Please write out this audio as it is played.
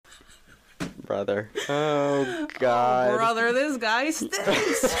brother. Oh, God. Oh, brother, this guy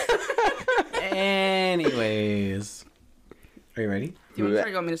stinks. Anyways. Are you ready? Do you want to start or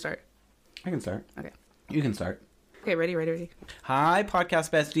you want me to start? I can start. Okay. You can start. Okay, ready. Hi,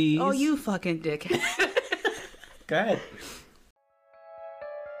 podcast besties. Oh, you fucking dickhead. Go ahead.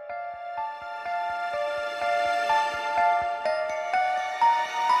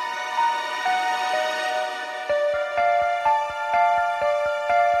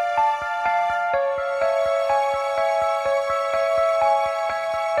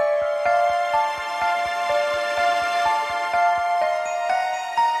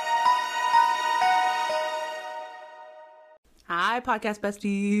 Hi, podcast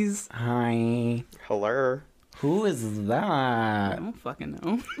besties. Hi. Hello. Who is I that? don't fucking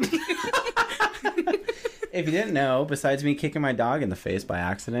know. If you didn't know, besides me kicking my dog in the face by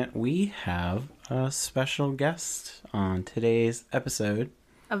accident, we have a special guest on today's episode.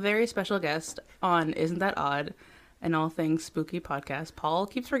 A very special guest on Isn't That Odd? An all things spooky podcast. Paul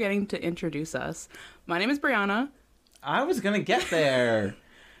keeps forgetting to introduce us. My name is Brianna. I was going to get there.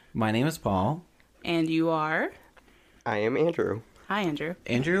 My name is Paul. And you are? I am Andrew. Hi, Andrew.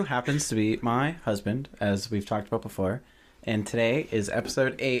 Andrew happens to be my husband, as we've talked about before. And today is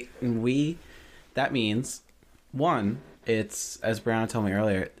episode 8. And that means, one, it's, as Brianna told me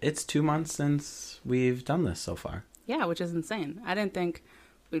earlier, it's 2 months since we've done this so far. Yeah, which is insane. I didn't think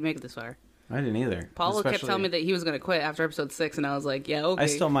we'd make it this far. I didn't either. Paul kept telling me that he was going to quit after episode 6, and I was like, yeah, okay. I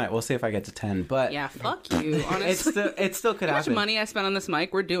still might. We'll see if I get to 10, but... Yeah, fuck you, honestly. it still could How happen. much money I spent on this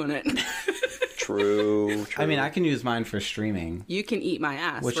mic, we're doing it. True. I mean, I can use mine for streaming. You can eat my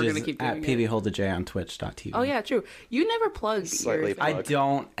ass. Which we're is going to keep at doing it. pbholdaj on twitch.tv. Oh, yeah, true. You never plugged Slightly your... plug. I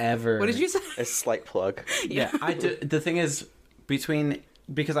don't ever... What did you say? A slight plug. Yeah, I do. The thing is,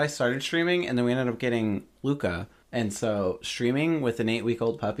 because I started streaming and then we ended up getting Luca, and so streaming with an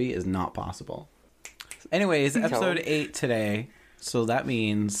 8-week-old puppy is not possible. Anyways, episode 8 today, so that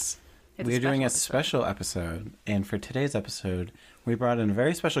means we're doing a special episode, and for today's episode, we brought in a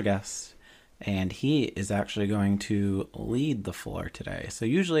very special guest, and he is actually going to lead the floor today. So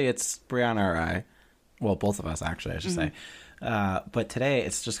usually it's Brianna or I, well, both of us actually, I should say, but today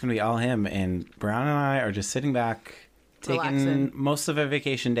it's just going to be all him, and Brianna and I are just sitting back, taking most of a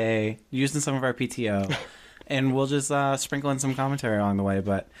vacation day, using some of our PTO, and we'll just sprinkle in some commentary along the way,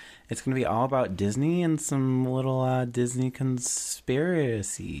 but it's going to be all about Disney and some little Disney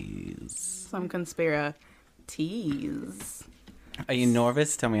conspiracies. Some conspiracies. Are you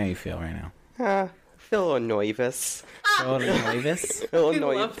nervous? Tell me how you feel right now. Feel a little nervous. A little nervous? A little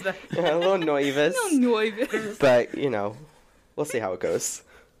I love that. A little nervous. Nervous. But, we'll see how it goes.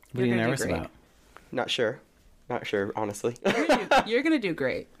 What are you You're gonna do nervous great. about? Not sure, honestly. You're going to do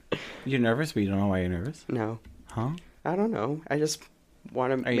great. You're nervous, but you don't know why you're nervous? No. Huh? I don't know. I just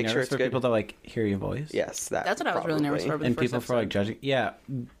want to Are you make sure nervous it's for good. people to, hear your voice? Yes, That's what I was really nervous for. And people for, judging? Yeah.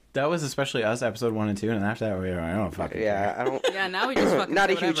 That was especially us, episode 1 and 2, and after that, we were like, I don't fucking care. Yeah, I don't... Yeah, now we just fucking Not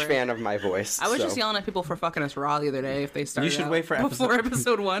a say huge whatever. fan of my voice. I was so. just yelling at people for fucking us raw the other day if they started You should out wait for before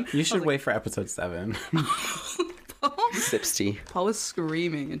episode 1. You should wait for episode 7. Sips tea. Paul was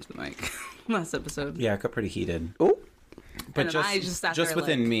screaming into the mic last episode. Yeah, it got pretty heated. Oh. But And then I just sat there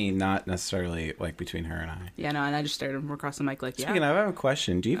within like- me, not necessarily between her and I. Yeah, no, and I just stared him across the mic like, yeah. Speaking of, I have a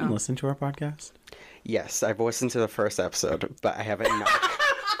question. Do you even listen to our podcast? Yes, I've listened to the first episode, but I haven't not.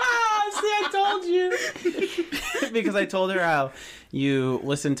 See, I told you. Because I told her how you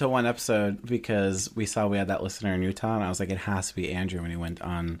listened to one episode because we saw we had that listener in Utah, and I was like, it has to be Andrew when he went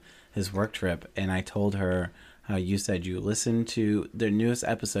on his work trip. And I told her how you said you listened to the newest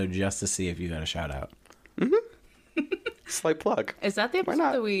episode just to see if you got a shout out. Slight plug. Is that the episode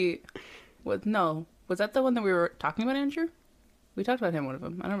not? that we... No. Was that the one that we were talking about, Andrew? We talked about him, one of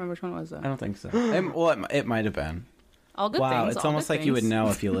them. I don't remember which one it was, though. I don't think so. It might have been. All good Wow, things. it's all almost good like you would things. know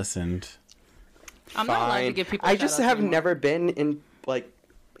if you listened. I'm not allowed to give people I just shout-outs have anymore. never been in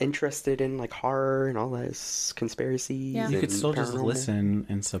interested in horror and all this conspiracies. Yeah. You could and still just paranormal. listen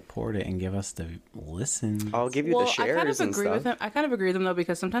and support it and give us the listen. I'll give you the shares I kind of and agree stuff. with him. I kind of agree with him though,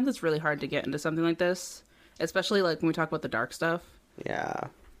 because sometimes it's really hard to get into something like this, especially when we talk about the dark stuff. Yeah.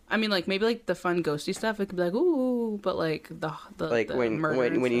 I mean, maybe the fun ghosty stuff, it could be ooh, but the murder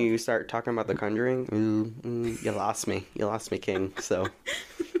and when stuff. you start talking about The Conjuring, you lost me. You lost me, King. So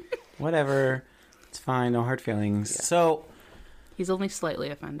Whatever. It's fine. No hard feelings. Yeah. So, He's only slightly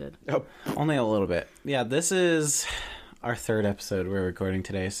offended. oh, only a little bit. Yeah, this is our 3rd episode we're recording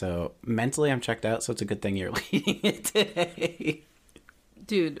today, so mentally I'm checked out, so it's a good thing you're leading it today.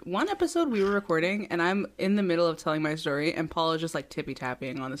 Dude, one episode we were recording, and I'm in the middle of telling my story, and Paul is just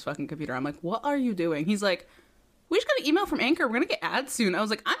tippy-tapping on this fucking computer. I'm like, what are you doing? He's like, we just got an email from Anchor. We're going to get ads soon. I was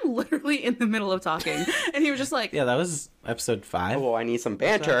like, I'm literally in the middle of talking. And he was just like, Yeah, that was episode 5. Oh, I need some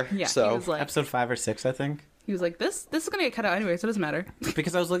banter. yeah, so he was like, Episode 5 or 6, I think. this is going to get cut out anyway, so it doesn't matter.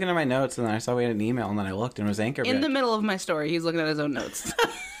 Because I was looking at my notes and then I saw we had an email and then I looked and it was Anchor. In the middle of my story, he's looking at his own notes.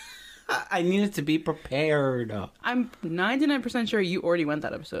 I needed to be prepared. I'm 99% sure you already went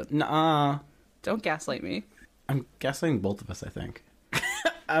that episode. Nuh-uh. Don't gaslight me. I'm gaslighting both of us, I think.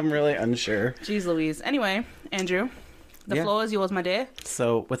 I'm really unsure. Jeez Louise. Anyway, Andrew, the Yeah. floor is yours, my dear.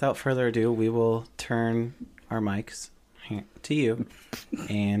 So, without further ado, we will turn our mics to you.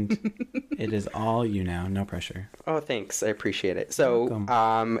 And it is all you now. No pressure. Oh, thanks. I appreciate it. So,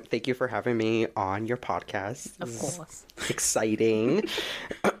 welcome. thank you for having me on your podcast. Of course. Exciting.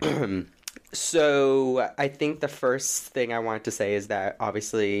 So, I think the first thing I wanted to say is that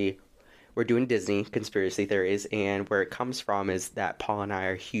obviously we're doing Disney conspiracy theories, and where it comes from is that Paul and I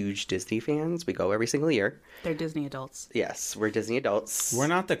are huge Disney fans. We go every single year. They're Disney adults. Yes, we're Disney adults. We're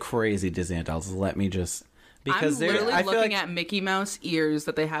not the crazy Disney adults. Let me just... Because I'm literally I feel looking like at Mickey Mouse ears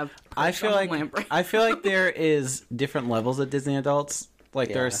that they have I perched feel on like the lamp right I feel like there is different levels of Disney adults. Like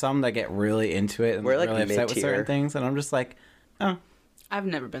there Yeah. are some that get really into it and We're, like, really upset with mid-tier. certain things, and I'm just like, oh, I've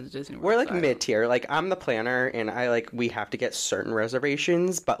never been to Disney World. We're like so I don't- mid-tier. Like, I'm the planner, and we have to get certain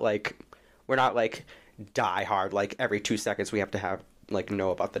reservations, but like we're not like die hard. Like every 2 seconds we have to have know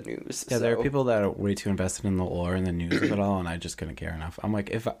about the news. yeah. There are So- people that are way too invested in the lore and the news of it all, and I just couldn't care enough. I'm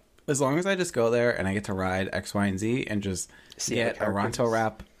like, as long as I just go there and I get to ride X, Y, and Z and just See get the a Ronto characters.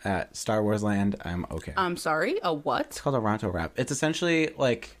 wrap at Star Wars Land, I'm okay. I'm sorry, a what? It's called a Ronto wrap. It's essentially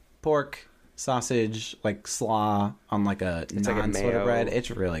like pork, sausage, like slaw on like a It's like a non-soda mayo. bread. It's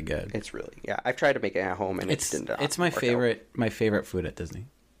really good. It's really I've tried to make it at home, and It's it didn't. it's my work out. favorite food at Disney.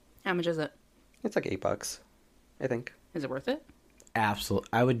 How much is it? It's like $8, I think. Is it worth it? Absolutely,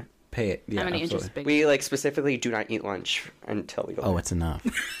 I would pay it. Yeah, How many absolutely. inches big? We specifically do not eat lunch until we go. Oh, there. it's enough.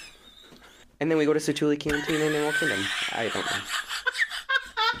 And then we go to Satuli Canteen in Animal Kingdom. I don't know.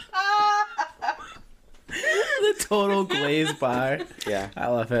 The total glaze bar. Yeah. I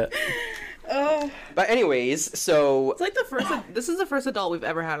love it. But anyways, so It's like the first. This is the first adult we've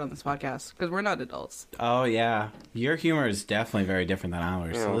ever had on this podcast because we're not adults. Oh yeah, your humor is definitely very different than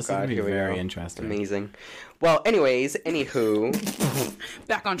ours. So oh this is god, gonna be here we very go. interesting. Amazing. Well, anyways, anywho,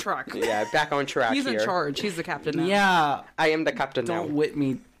 Back on track. yeah, back on track He's here. in charge. He's the captain now. Yeah, I am the captain don't now. whip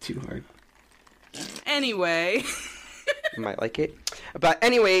me too hard. Anyway, You might like it. But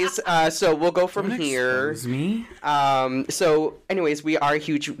anyways, so we'll go from Don't here. expose me. So anyways, we are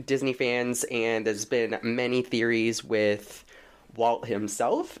huge Disney fans, and there's been many theories with Walt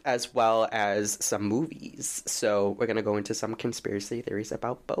himself as well as some movies. So we're gonna go into some conspiracy theories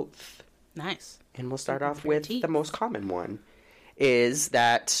about both. nice. And we'll start off for your with teeth. the most common one, is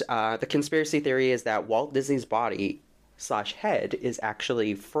that the conspiracy theory is that Walt Disney's body / head is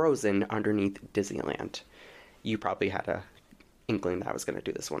actually frozen underneath Disneyland. You probably had a inkling that I was going to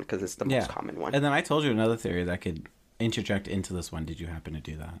do this one because it's the most common one. And then I told you another theory that could interject into this one. Did you happen to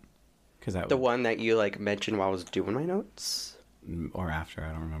do that? Because that The would, one that you mentioned while I was doing my notes. or after,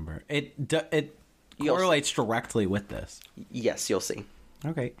 I don't remember. It You'll correlates directly with this. Yes, you'll see.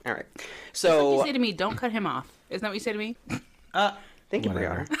 Okay. All right. Like you So say to me, don't cut him off. Isn't that what you say to me? thank you,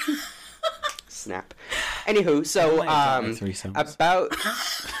 Whatever. Brianna. Snap. Anywho, so Only a threesome. about.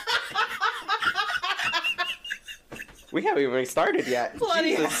 We haven't even started yet.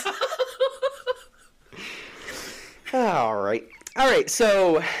 Bloody Jesus. All right.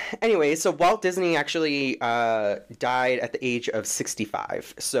 So, anyway, Walt Disney actually died at the age of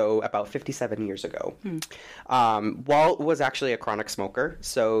 65, so about 57 years ago. Walt was actually a chronic smoker,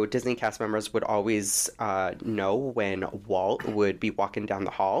 so Disney cast members would always know when Walt would be walking down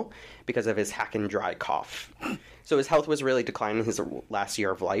the hall because of his hack and dry cough. So his health was really declining his last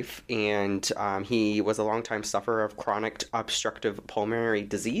year of life, and he was a longtime sufferer of chronic obstructive pulmonary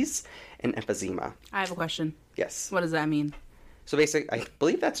disease and emphysema. I have a question. Yes. What does that mean? So basically, I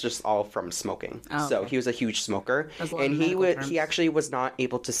believe that's just all from smoking. Oh, so okay. he was a huge smoker, That's a lot and of he medical would terms. he actually was not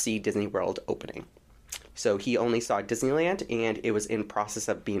able to see Disney World opening. So he only saw Disneyland, and it was in process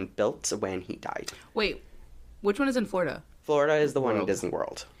of being built when he died. Wait, which one is in Florida? Florida is the one in World. Disney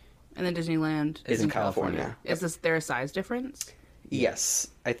World. And then Disneyland Is in California. Is there a size difference? Yes,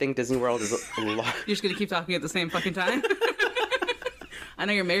 I think Disney World is a lot. You're just gonna keep talking at the same fucking time? I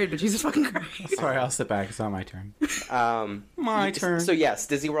know you're married, but Jesus fucking Christ. Sorry, I'll sit back. It's not my turn. My turn. So yes,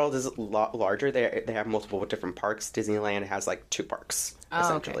 Disney World is a lot larger. They have multiple different parks. Disneyland has 2 parks Oh,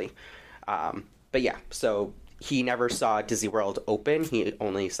 okay. essentially. But yeah, so he never saw Disney World open. He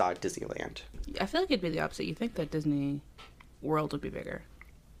only saw Disneyland. I feel like it'd be the opposite. You think that Disney World would be bigger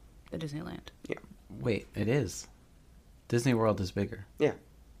than Disneyland? Yeah. Wait, it is. Disney World is bigger. Yeah.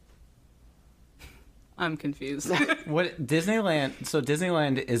 I'm confused. What Disneyland? So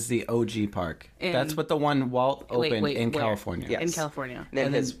Disneyland is the OG park. That's what the one Walt opened in where? California. Yes. In California. And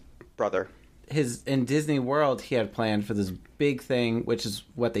then his brother. In Disney World, he had planned for this big thing, which is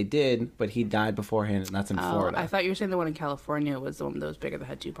what they did, but he died beforehand, and that's in Florida. I thought you were saying the one in California was the one that was bigger that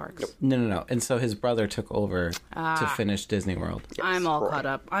had 2 parks. No. And so his brother took over to finish Disney World. Yes, I'm all right. caught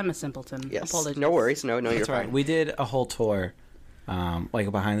up. I'm a simpleton. Yes. Apologies. No worries. No, you're That's right. fine. We did a whole tour, like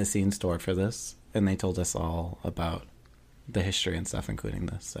a behind-the-scenes tour for this, and they told us all about the history and stuff, including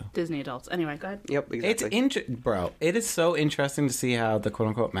this. So Disney adults. Anyway, go ahead. Yep, exactly. it's bro. It is so interesting to see how the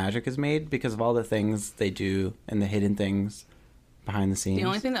quote-unquote magic is made because of all the things they do and the hidden things behind the scenes. The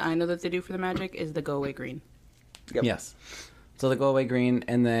only thing that I know that they do for the magic is the go away green. Yep. Yes. So the go away green,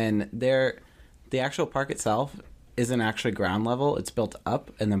 and then the actual park itself isn't actually ground level. It's built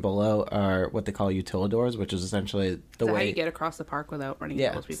up, and then below are what they call utilidors, which is essentially the Is that way how you get across the park without running into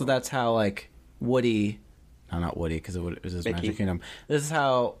Yeah. those people? So that's how like Woody, no, not Woody, because it was his Mickey. Magic Kingdom. This is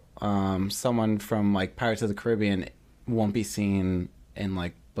how someone from like Pirates of the Caribbean won't be seen in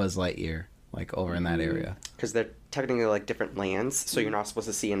like Buzz Lightyear, like over in that area. Because they're technically like different lands, so you're not supposed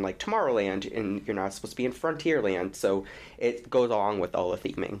to see in like Tomorrowland, and you're not supposed to be in Frontierland. So it goes along with all the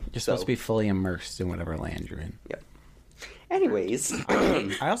theming. You're supposed to be fully immersed in whatever land you're in. Yep. Anyways,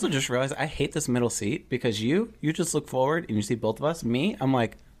 I also just realized I hate this middle seat because you just look forward and you see both of us. Me, I'm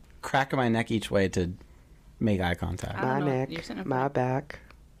like cracking my neck each way to make eye contact. I my don't know. You're neck, sitting up my front. back.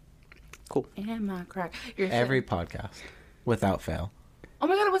 Cool. And my crack. You're Every sitting- podcast, without fail. Oh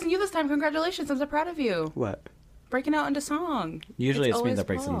my god, it wasn't you this time. Congratulations. I'm so proud of you. What? Breaking out into song. Usually it's me always that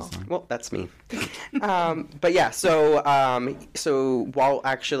breaks into Paul. the song. Well, that's me. But yeah, so Walt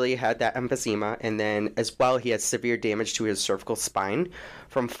actually had that emphysema, and then as well he had severe damage to his cervical spine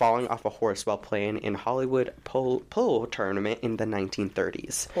from falling off a horse while playing in Hollywood polo tournament in the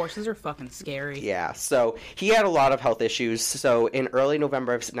 1930s. Horses are fucking scary. Yeah, so he had a lot of health issues. So in early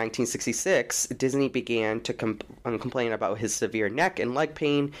November of 1966, Disney began to complain about his severe neck and leg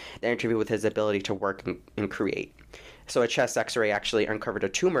pain that interfered with his ability to work and create. So a chest x-ray actually uncovered a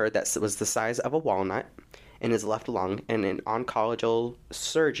tumor that was the size of a walnut in his left lung, and an oncological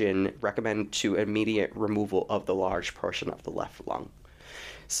surgeon recommended to immediate removal of the large portion of the left lung.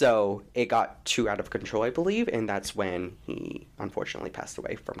 So it got too out of control, I believe, and that's when he unfortunately passed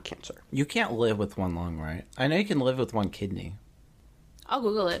away from cancer. You can't live with one lung, right? I know you can live with one kidney. I'll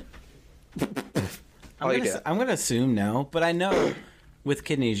Google it. You do. I'm gonna assume no, but I know with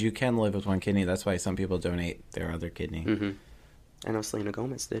kidneys you can live with one kidney. That's why some people donate their other kidney. Mm-hmm. I know Selena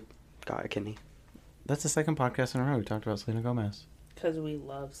Gomez got a kidney. That's the second podcast in a row we talked about Selena Gomez. Because we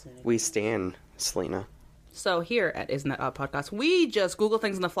love singing. We stan Selena. So here at Isn't That Odd Podcast, we just Google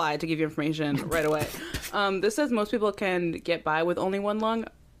things on the fly to give you information right away. This says most people can get by with only one lung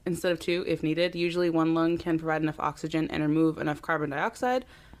instead of 2 if needed. Usually one lung can provide enough oxygen and remove enough carbon dioxide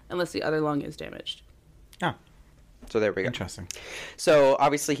unless the other lung is damaged. Oh, So there we go. interesting. So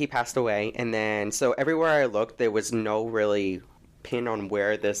obviously he passed away, and then so everywhere I looked, there was no really pin on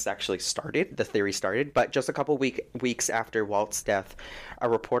where this actually started, the theory started. But just a couple weeks after Walt's death, a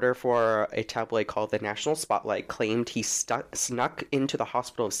reporter for a tabloid called the National Spotlight claimed he snuck into the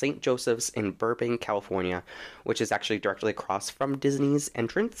Hospital of St. Joseph's in Burbank, California, which is actually directly across from Disney's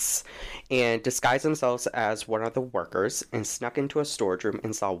entrance, and disguised themselves as one of the workers and snuck into a storage room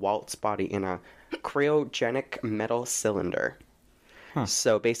and saw Walt's body in a cryogenic metal cylinder.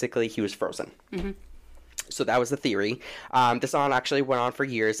 So basically he was frozen. Mm-hmm. So that was the theory. This actually went on for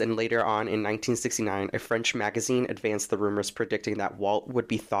years, and later on in 1969, a French magazine advanced the rumors predicting that Walt would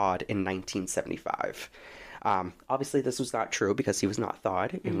be thawed in 1975. Obviously, this was not true because he was not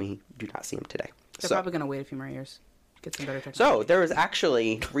thawed, and we do not see him today. They're probably going to wait a few more years. Get some better technology. So there was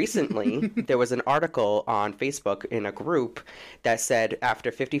actually recently there was an article on Facebook in a group that said after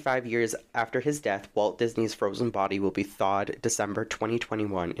 55 years after his death, Walt Disney's frozen body will be thawed December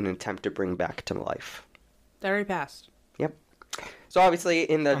 2021 in an attempt to bring back to life. That already passed. Yep. So obviously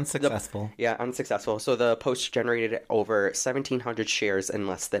in the Unsuccessful. Unsuccessful. So the post generated over 1,700 shares in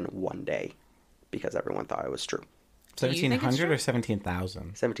less than one day because everyone thought it was true. Do you think it's 1,700 true? or 17,000?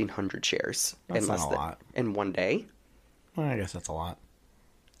 1,700 shares That's in not less a than lot. in one day. Well, I guess that's a lot.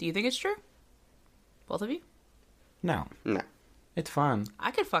 Do you think it's true? Both of you? No, No. it's fun.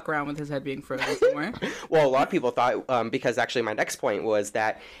 I could fuck around with his head being frozen somewhere. Well, a lot of people thought, because actually my next point was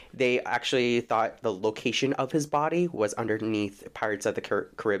that they actually thought the location of his body was underneath Pirates of the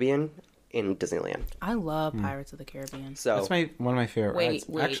Caribbean in Disneyland. I love Pirates of the Caribbean. So That's one of my favorite rides.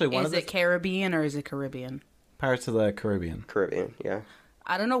 Wait. Actually, one is of it Caribbean or is it Caribbean? Pirates of the Caribbean. Caribbean, yeah.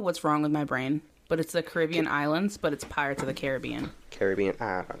 I don't know what's wrong with my brain, but it's the Caribbean islands, but it's Pirates of the Caribbean. Caribbean.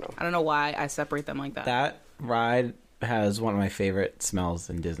 I don't know. I don't know why I separate them like that. That ride has one of my favorite smells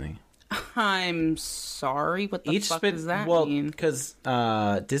in Disney. I'm sorry. What the fuck does that mean? Because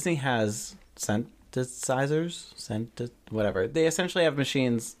Disney has whatever. They essentially have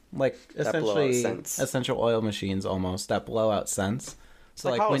machines like essentially essential oil machines almost that blow out scents. So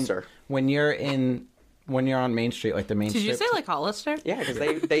like when you're on Main Street, like the main. Did you say like Hollister? Yeah,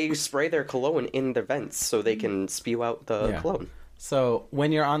 because they spray their cologne in the vents so they can spew out the cologne. So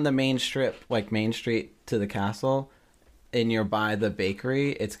when you're on the main strip, like Main Street to the castle, and you're by the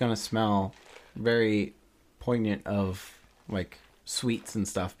bakery, it's gonna smell very poignant of like sweets and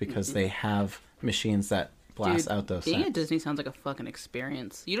stuff because they have machines that blast out those being scents. at Disney sounds like a fucking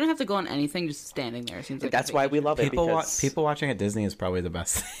experience. You don't have to go on anything, just standing there. It seems like that's why we love it. People watching at Disney is probably the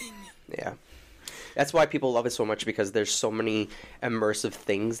best thing. Yeah. That's why people love it so much, because there's so many immersive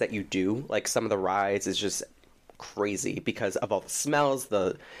things that you do. Like some of the rides is just crazy because of all the smells.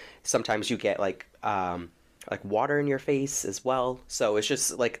 Sometimes you get like water in your face as well. So it's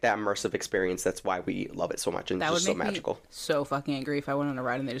just like that immersive experience. That's why we love it so much, and it's just so magical. So fucking angry if I went on a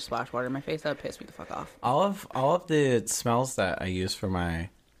ride and they just splashed water in my face. That would piss me the fuck off. All of the smells that I use for my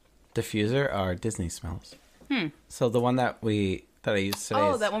diffuser are Disney smells. So the one that I used today.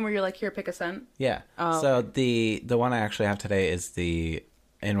 Oh, that one where you're like, here, pick a scent. Yeah. Oh. So the one I actually have today is the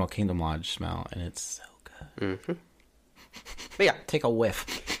Animal Kingdom Lodge smell, and it's so good. Mm-hmm. But yeah, take a whiff.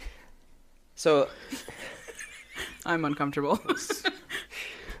 So I'm uncomfortable.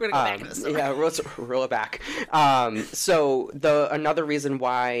 We're gonna go back in the story. Yeah, roll it back. So another reason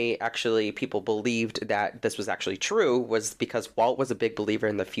why actually people believed that this was actually true was because Walt was a big believer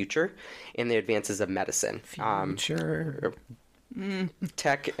in the future and the advances of medicine. Future.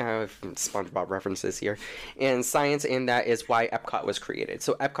 Tech, SpongeBob references here, and science, and that is why Epcot was created.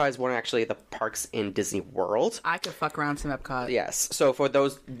 So Epcot is one of the parks in Disney World. I could fuck around some Epcot. Yes. So for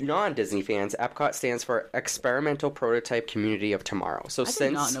those non-Disney fans, Epcot stands for Experimental Prototype Community of Tomorrow. So I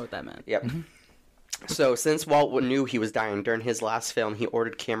did not know what that meant. Yep. Mm-hmm. So since Walt knew he was dying during his last film, he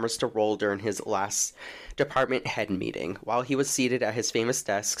ordered cameras to roll during his last department head meeting. While he was seated at his famous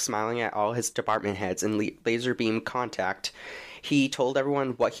desk, smiling at all his department heads in laser beam contact, he told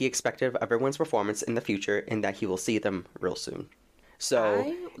everyone what he expected of everyone's performance in the future and that he will see them real soon.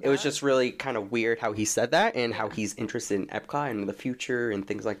 So it was just really kind of weird how he said that and how he's interested in Epcot and the future and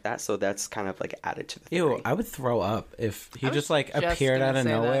things like that. So that's kind of like added to the theory. Ew, I would throw up if he just like appeared out of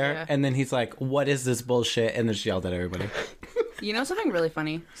nowhere and then he's like, what is this bullshit? And just yelled at everybody. You know something really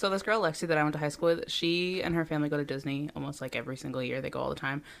funny? So this girl, Lexi, that I went to high school with, she and her family go to Disney almost like every single year. They go all the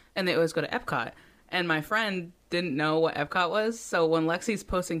time. And they always go to Epcot. And my friend didn't know what Epcot was. So when Lexi's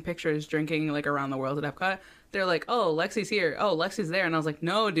posting pictures drinking like around the world at Epcot, they're like, oh, Lexi's here. Oh, Lexi's there. And I was like,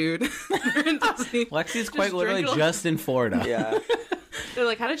 no, dude. Lexi's quite literally just in Florida. Yeah. They're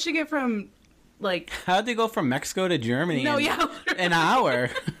like, how did she get from like... How'd they go from Mexico to Germany in an hour?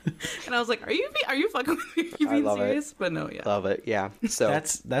 And I was like, are you fucking with me? Are you being serious? But no, yeah. Love it, yeah. So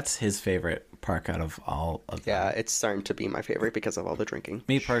that's his favorite park out of all of them. Yeah, it's starting to be my favorite because of all the drinking.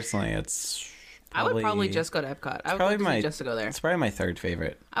 Me personally, it's... I would probably just go to Epcot. I would probably just to go there. It's probably my third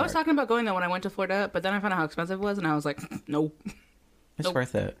favorite park. I was talking about going there when I went to Florida, but then I found out how expensive it was, and I was like, nope. It's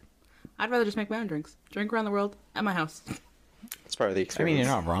worth it. I'd rather just make my own drinks. Drink around the world at my house. It's part of the experience. I mean,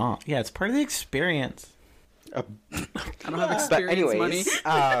 you're not wrong. Yeah, it's part of the experience. I don't have experience money.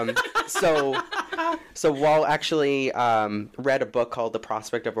 So Walt actually read a book called The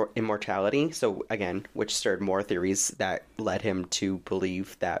Prospect of Immortality. So again, which stirred more theories that led him to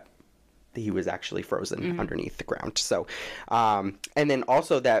believe that he was actually frozen underneath the ground. So, and then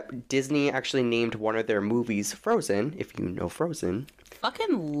also that Disney actually named one of their movies Frozen, if you know Frozen.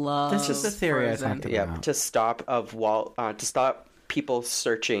 Fucking love This is the theory Frozen. I talked about. Yeah, to stop people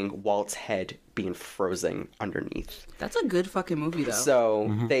searching Walt's head being frozen underneath. That's a good fucking movie, though.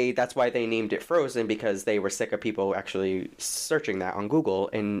 So that's why they named it Frozen, because they were sick of people actually searching that on Google,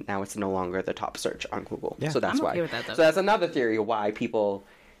 and now it's no longer the top search on Google. Yeah. So that's why. With that, though. So that's another theory of why people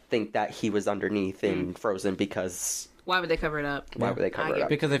think that he was underneath in Frozen, because... Why would they cover it up? Why would they cover it up?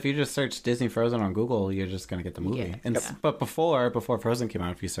 Because if you just search Disney Frozen on Google, you're just going to get the movie. Yeah. But before Frozen came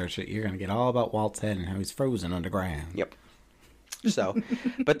out, if you search it, you're going to get all about Walt's head and how he's frozen underground. Yep. So,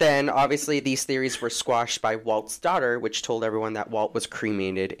 but then obviously these theories were squashed by Walt's daughter, which told everyone that Walt was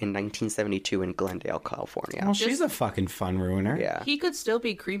cremated in 1972 in Glendale, California. Well, she's a fucking fun ruiner. Yeah. He could still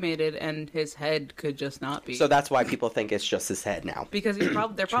be cremated and his head could just not be. So that's why people think it's just his head now. Because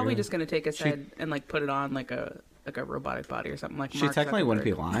they're probably just going to take his head and like put it on like a robotic body or something like She technically wouldn't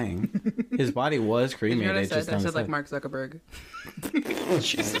be lying. His body was cremated. You know what I said? I said like Mark Zuckerberg.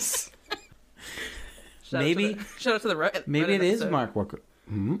 Jesus. Maybe shout out to the maybe it is Mark Zuckerberg.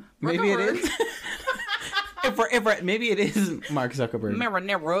 Maybe it is. Maybe it is Mark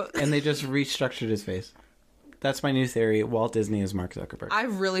Zuckerberg. And they just restructured his face. That's my new theory. Walt Disney is Mark Zuckerberg. I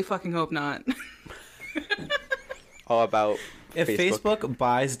really fucking hope not. All about if Facebook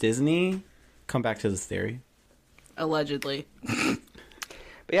buys Disney, come back to this theory. Allegedly. But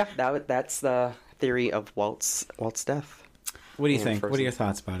yeah, that's the theory of Walt's death. What do you think? What are your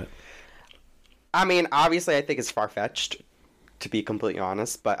thoughts about it? I mean, obviously, I think it's far-fetched, to be completely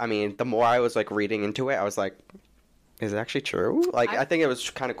honest. But I mean, the more I was like reading into it, I was like, is it actually true? Like, I think it was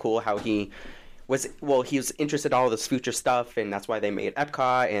kind of cool how he was interested in all this future stuff, and that's why they made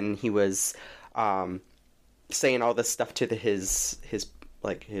Epcot, and he was saying all this stuff to his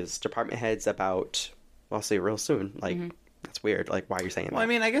department heads about, well, I'll see you real soon. Like, that's weird. Like, why are you saying that? Well, I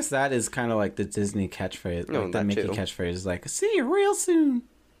mean, I guess that is kind of like the Disney catchphrase. Like the Mickey catchphrase is like, see you real soon.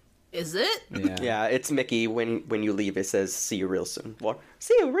 Is it? Yeah. Yeah, it's Mickey. When you leave, it says, see you real soon. What?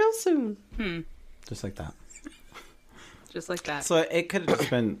 See you real soon. Just like that. Just like that. So it could have just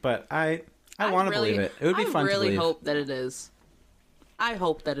been, but I want to believe it. It would be fun to believe. I really hope that it is. I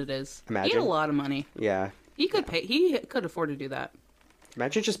hope that it is. Imagine. He had a lot of money. Yeah. He could afford to do that.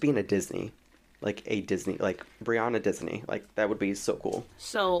 Imagine just being a Disney. Like a Disney, like Brianna Disney. Like, that would be so cool.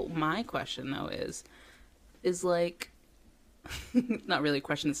 So my question though is like, not really a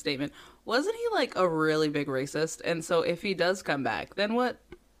question, a statement. Wasn't he like a really big racist? And so if he does come back, then what?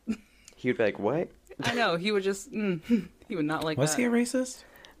 He would be like, what? I know, he would just, he would not like that. Was he a racist?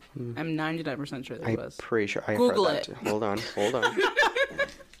 I'm 99% sure that he was. I'm pretty sure I Google heard it. that. Hold on.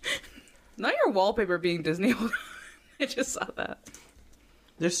 Not your wallpaper being Disney. I just saw that.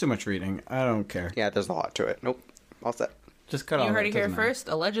 There's too much reading. I don't care. Yeah, there's a lot to it. Nope. All set. Just cut off. You heard it here first.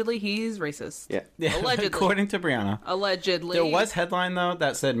 Allegedly, he's racist. Yeah. Allegedly. According to Brianna. Allegedly. There was headline, though,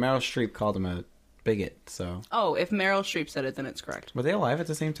 that said Meryl Streep called him a bigot, so... Oh, if Meryl Streep said it, then it's correct. Were they alive at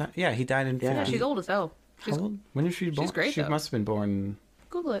the same time? Yeah, he died in... Yeah, she's old as hell. How old? When was she born? She's great, She though. must have been born...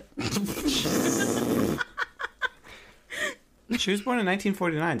 Google it. She was born in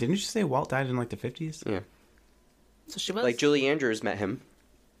 1949. Didn't you say Walt died in, like, the 50s? Yeah. So she was? Like, Julie Andrews met him.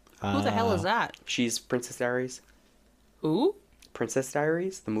 Who the hell is that? She's Princess Diaries. Who? Princess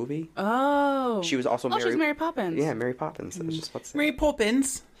Diaries, the movie. Oh. She was also Mary... she's Mary Poppins. Yeah, Mary Poppins. I was just about to say. Mary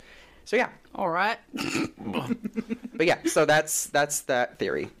Poppins. So, yeah. All right. But, yeah, so that's that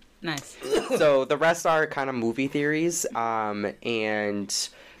theory. Nice. So, the rest are kind of movie theories. And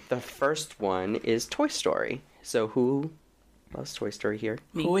the first one is Toy Story. So, who loves Toy Story here?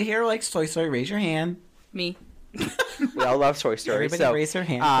 Me. Who here likes Toy Story? Raise your hand. Me. We all love Toy Story. Everybody raise their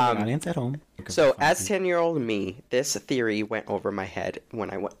hand for the audience at home. So, as 10-year-old me, this theory went over my head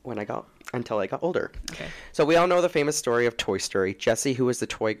until I got older. Okay. So, we all know the famous story of Toy Story. Jessie, who was the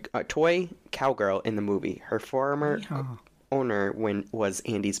toy cowgirl in the movie, her former owner was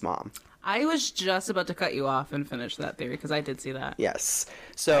Andy's mom. I was just about to cut you off and finish that theory because I did see that. Yes.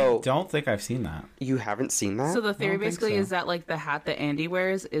 So, I don't think I've seen that. You haven't seen that? So the theory basically so. is that like the hat that Andy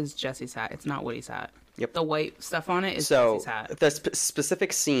wears is Jessie's hat. It's not Woody's hat. Yep. The white stuff on it is Jessie's hat. So the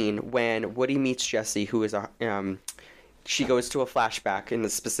specific scene when Woody meets Jessie, who is she goes to a flashback in the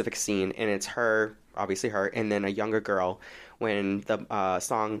specific scene, and it's her, obviously her, and then a younger girl. When the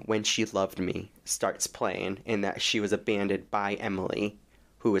song "When She Loved Me" starts playing, and that she was abandoned by Emily,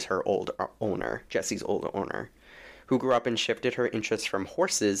 who is her old owner, Jessie's old owner, who grew up and shifted her interest from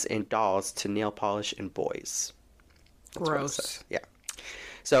horses and dolls to nail polish and boys. That's Gross. Yeah.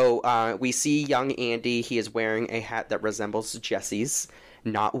 So we see young Andy. He is wearing a hat that resembles Jessie's,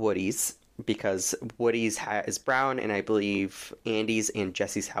 not Woody's, because Woody's hat is brown, and I believe Andy's and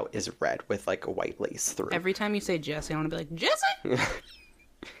Jessie's hat is red with like a white lace through. Every time you say Jessie, I want to be like, Jessie!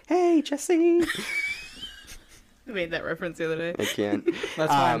 Hey, Jessie! I made that reference the other day. I can't. That's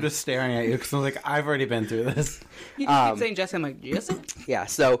why I'm just staring at you, because I'm like, I've already been through this. You keep saying Jessie, I'm like, Jessie? Yeah,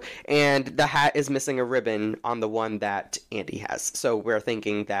 so, and the hat is missing a ribbon on the one that Andy has. So we're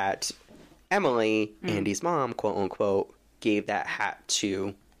thinking that Emily, Andy's mom, quote unquote, gave that hat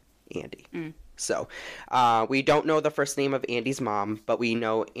to Andy. So, we don't know the first name of Andy's mom, but we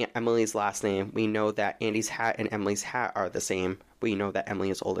know Emily's last name. We know that Andy's hat and Emily's hat are the same. We know that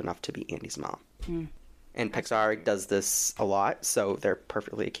Emily is old enough to be Andy's mom. And Pixar does this a lot, so they're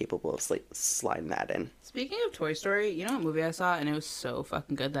perfectly capable of sliding that in. Speaking of Toy Story, you know what movie I saw? And it was so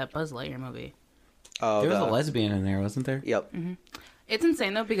fucking good, that Buzz Lightyear movie. Oh, there was a lesbian in there, wasn't there? Yep. It's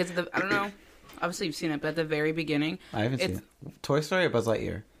insane, though, because I don't know. Obviously, you've seen it, but at the very beginning... I haven't seen it. Toy Story or Buzz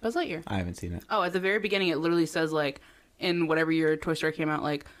Lightyear? Buzz Lightyear. I haven't seen it. Oh, at the very beginning, it literally says, like, in whatever year Toy Story came out,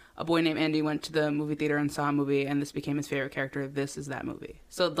 like, a boy named Andy went to the movie theater and saw a movie, and this became his favorite character. This is that movie.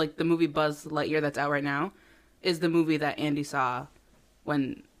 So, like, the movie Buzz Lightyear that's out right now is the movie that Andy saw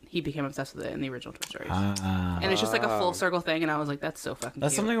when he became obsessed with it in the original Toy Stories. And it's just like a full circle thing, and I was like, that's so fucking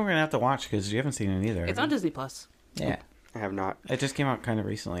That's cute. something we're going to have to watch because you haven't seen it either. It's on Disney Plus. Yeah. I have not. It just came out kind of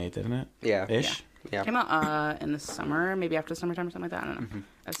recently, didn't it? Yeah. Ish? Yeah. It came out in the summer, maybe after summertime or something like that. I don't know.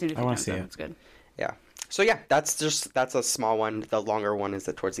 I've seen it a few wanna times, see so it. it's good. Yeah. So yeah, that's a small one. The longer one is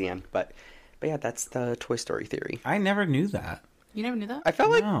towards the end. But yeah, that's the Toy Story theory. I never knew that. You never knew that? I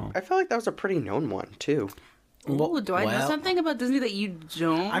felt No. like that was a pretty known one too. Ooh, do I know well- something about Disney that you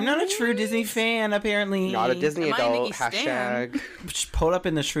don't? I'm not a true Disney fan, apparently. Not a Disney Am I a adult. Nikki Stan? Hashtag. Just pulled up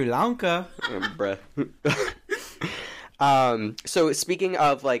in the Sri Lanka. Bruh. So speaking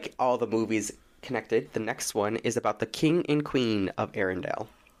of like all the movies connected, the next one is about the King and Queen of Arendelle.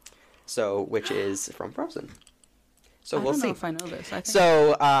 So, which is from Frozen. So I we'll don't know see. if I know this. I think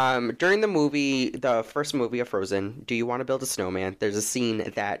So, during the first movie of Frozen, Do You Want to Build a Snowman? There's a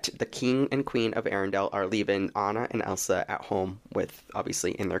scene that the King and Queen of Arendelle are leaving Anna and Elsa at home with,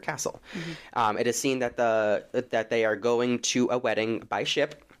 obviously, in their castle. It is seen that that they are going to a wedding by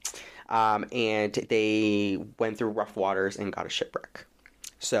ship, and they went through rough waters and got a shipwreck.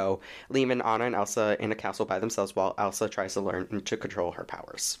 So, leaving Anna and Elsa in a castle by themselves while Elsa tries to learn to control her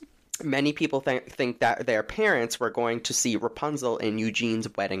powers. Many people think that their parents were going to see Rapunzel in Eugene's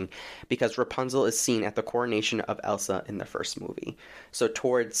wedding because Rapunzel is seen at the coronation of Elsa in the first movie. So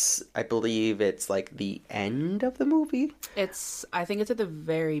towards, I believe it's like the end of the movie. I think it's at the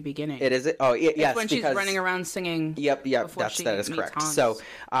very beginning. It is. Oh, yes. It's when she's running around singing. Yep. before That she is meets correct. Hans. So,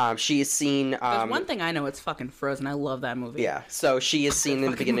 she is seen. There's one thing I know, it's fucking Frozen. I love that movie. Yeah, so she is seen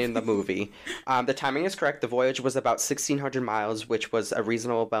in the beginning of the movie. The timing is correct. The voyage was about 1,600 miles, which was a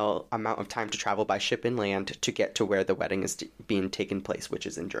reasonable amount of time to travel by ship and land to get to where the wedding is being taken place, which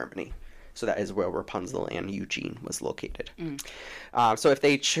is in Germany. So that is where Rapunzel and Eugene was located. So if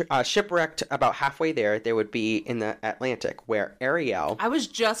they shipwrecked about halfway there, they would be in the Atlantic, where Ariel... I was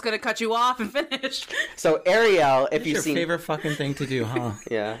just going to cut you off and finish. So Ariel, if It's you've your seen... favorite fucking thing to do, huh?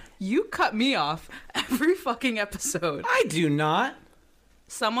 Yeah. You cut me off every fucking episode. I do not.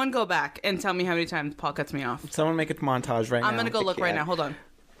 Someone go back and tell me how many times Paul cuts me off. Someone make a montage right now. I'm going to go look right can't. now. Hold on.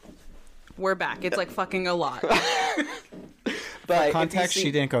 We're back. It's like fucking a lot. But if Context, you see-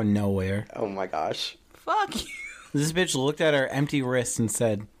 she didn't go nowhere. Oh my gosh. Fuck you. This bitch looked at her empty wrists and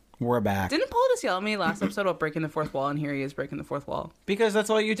said, "We're back." Didn't Paul just yell at me last episode about breaking the fourth wall, and here he is breaking the fourth wall? Because that's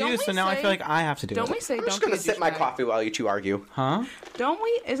all you do, Don't so we now I say- feel like I have to do Don't it. we say I'm just don't going be to a sip my douchebag? coffee while you two argue. Huh? Don't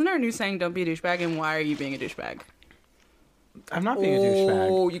we? Isn't our new saying don't be a douchebag, and why are you being a douchebag? I'm not being a douchebag.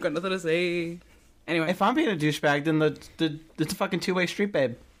 Oh, you got nothing to say. Anyway, If I'm being a douchebag, then it's a fucking two-way street,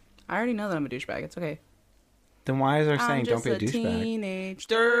 babe. I already know that I'm a douchebag. It's okay. Then why is there I'm saying don't just be a a douchebag? teenage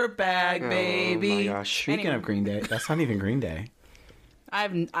Dirtbag, Oh baby. my gosh. Speaking Anyway. of Green Day, that's not even Green Day. I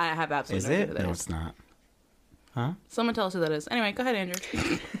have absolutely Is no idea it? who that No, is. it's not. Huh? Someone tell us who that is. Anyway, go ahead,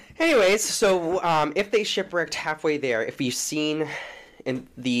 Andrew. Anyways, so if they shipwrecked halfway there, if you've seen in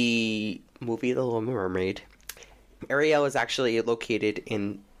the movie The Little Mermaid, Ariel is actually located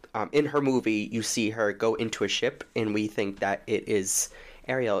in her movie. You see her go into a ship, and we think that it is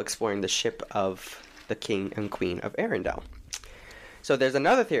Ariel exploring the ship of the King and Queen of Arendelle. So there's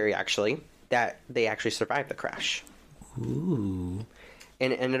another theory, actually, that they actually survived the crash. Ooh.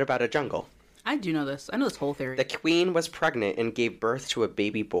 And it ended up at a jungle. I do know this. I know this whole theory. The queen was pregnant and gave birth to a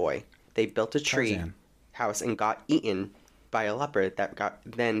baby boy. They built a tree Tarzan. house and got eaten by a leopard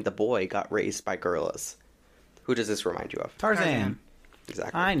then the boy got raised by gorillas. Who does this remind you of? Tarzan.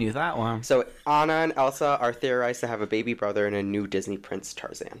 Exactly. I knew that one. So Anna and Elsa are theorized to have a baby brother and a new Disney prince,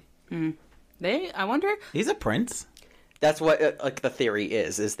 Tarzan. I wonder. He's a prince. That's what like the theory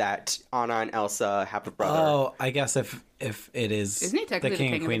is that Anna and Elsa have a brother. Oh, I guess if it is Isn't he the technically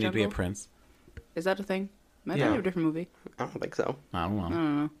king the and king of queen the to be a jungle? prince. Is that a thing? Am I Yeah. thinking of a different movie? I don't think so. I don't know. I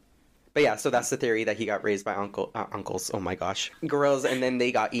don't know. But yeah, so that's the theory that he got raised by uncles. Oh my gosh, gorillas, and then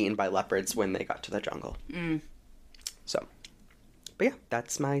they got eaten by leopards when they got to the jungle. So, but yeah,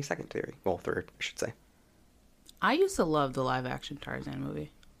 that's my second theory. Well, third, I should say. I used to love the live action Tarzan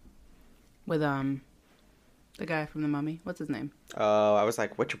movie with the guy from The Mummy. What's his name? I was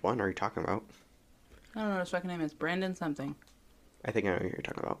like, which one are you talking about? I don't know what his fucking name is. Brandon something. I think I know who you're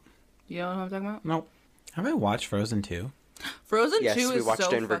talking about. You know who I'm talking about? Nope. Have I watched Frozen 2? Frozen Yes, 2 we is watched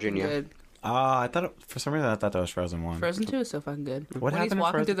so it in fucking Virginia. good. I thought for some reason I thought that was Frozen 1. Frozen 2 is so fucking good. What when he's happened in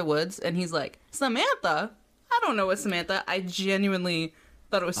walking Frozen? through the woods and he's like, Samantha? I don't know what Samantha. I genuinely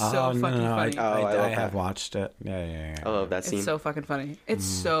thought it was so fucking funny. Oh, I love I have that. watched it. Yeah. I love that scene. It's so fucking funny. It's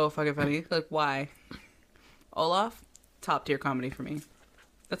so fucking funny. Like, why? Olaf, top tier comedy for me.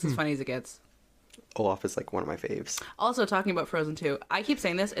 That's as funny as it gets. Olaf is like one of my faves. Also, talking about Frozen 2, I keep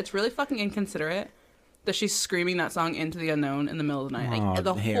saying this, it's really fucking inconsiderate that she's screaming that song into the unknown in the middle of the night.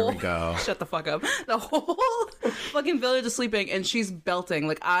 Oh, here we go. Shut the fuck up. The whole fucking village is sleeping and she's belting.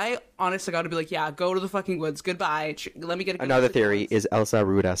 Like, I, honest to God, would be like, yeah, go to the fucking woods. Goodbye. Let me get a good Another theory is Elsa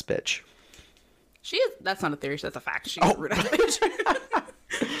rude ass bitch. She is. That's not a theory. That's a fact. She's a rude ass bitch.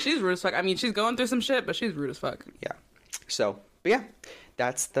 She's rude as fuck. I mean, she's going through some shit, but she's rude as fuck. Yeah. So, but yeah,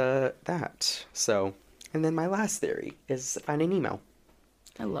 that's that. So, and then my last theory is Finding Nemo.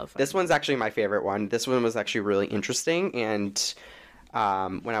 I love this one's actually my favorite one. This one was actually really interesting, and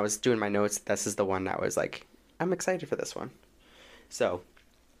when I was doing my notes, this is the one that was like, I'm excited for this one. So,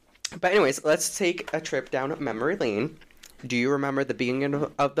 but anyways, let's take a trip down memory lane. Do you remember the beginning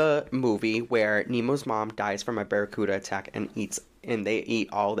of the movie where Nemo's mom dies from a barracuda attack and they eat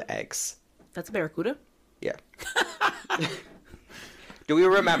all the eggs? That's a barracuda? Yeah. Do we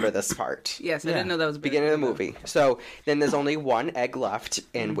remember this part? Yes, I didn't know that was beginning of the movie. So then there's only one egg left,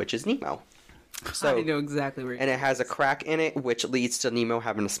 and which is Nemo. So I know exactly where. And it has a crack in it, which leads to Nemo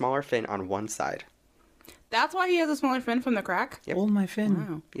having a smaller fin on one side. That's why he has a smaller fin from the crack? Yep. Hold my fin.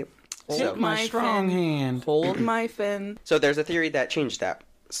 Wow. Yep. Take my strong hand. Hold my fin. So there's a theory that changed that.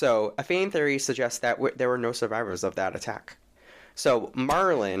 So a fan theory suggests that there were no survivors of that attack. So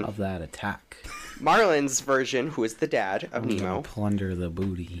Marlin... Of that attack. Marlin's version, who is the dad of I'm Nemo... gonna plunder the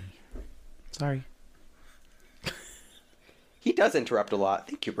booty. Sorry. He does interrupt a lot.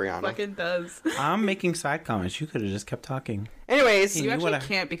 Thank you, Brianna. Fucking does. I'm making side comments. You could have just kept talking. Anyways... You actually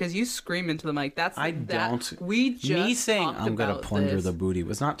can't because you scream into the mic. Don't. We just Me saying talked I'm gonna about plunder this, the booty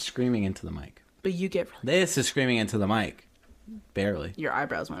was not screaming into the mic. But you get... This is screaming into the mic. Barely. Your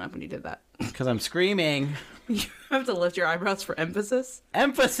eyebrows went up when you did that. Because I'm screaming. You have to lift your eyebrows for emphasis.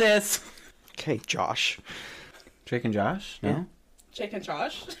 Emphasis! Okay, Josh. Drake and Josh? No? Yeah. Chicken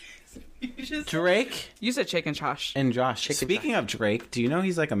Josh? Drake You said chicken Josh. and Josh. Chicken Speaking of Drake, do you know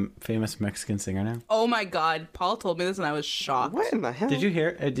he's like a famous Mexican singer now? Oh my god. Paul told me this and I was shocked. What in the hell? Did you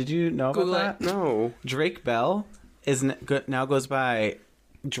hear? Did you know Google about that? No. Drake Bell is now goes by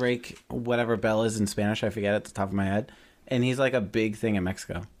Drake, whatever Bell is in Spanish. I forget at the top of my head. And he's like a big thing in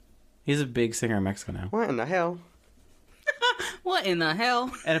Mexico. He's a big singer in Mexico now. What in the hell? What in the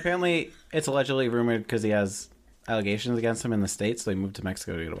hell? And apparently, it's allegedly rumored because he has allegations against him in the States, so he moved to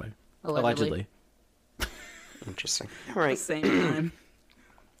Mexico to get away. Allegedly. Interesting. All right. Same time.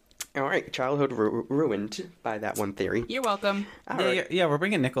 All right. Childhood ruined by that one theory. You're welcome. All right. Yeah, we're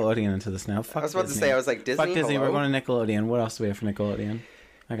bringing Nickelodeon into this now. Fuck I was about Disney. to say, I was like, Disney, Fuck Disney, hello? we're going to Nickelodeon. What else do we have for Nickelodeon?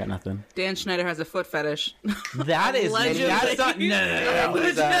 I got nothing. Dan Schneider has a foot fetish. That is Allegedly. that's not no.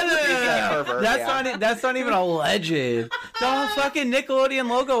 He's a pervert, That's yeah. that's not even alleged. The whole fucking Nickelodeon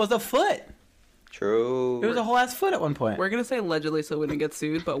logo was a foot. True. It was a whole ass foot at one point. We're gonna say allegedly so we don't get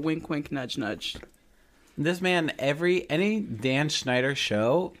sued, but wink wink nudge nudge. This man, any Dan Schneider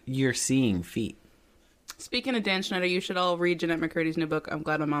show, you're seeing feet. Speaking of Dan Schneider, you should all read Jeanette McCurdy's new book, I'm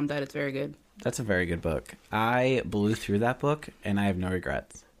Glad My Mom Died. It's very good. That's a very good book. I blew through that book, and I have no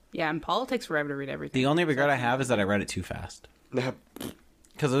regrets. Yeah, and Paul takes forever to read everything. The only regret I have is that I read it too fast.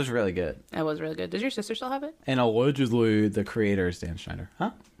 Because it was really good. That was really good. Does your sister still have it? And allegedly, the creator is Dan Schneider.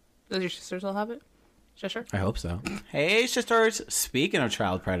 Huh? Does your sister still have it? Sister? I hope so. Hey, sisters. Speaking of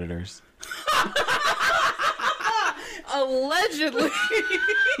child predators. Allegedly.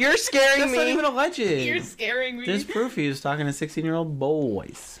 You're scaring That's me. not even alleged. You're scaring me. There's proof he was talking to 16-year-old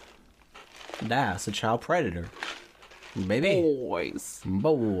boys. That's a child predator. Baby. Boys.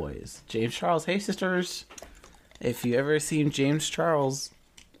 Boys. James Charles. Hey, sisters. If you ever seen James Charles,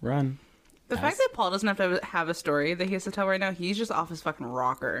 run. The fact that Paul doesn't have to have a story that he has to tell right now, he's just off his fucking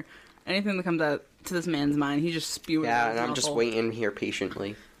rocker. Anything that comes out to this man's mind, he's just spewing. Yeah, out and his I'm mouth just hole. waiting here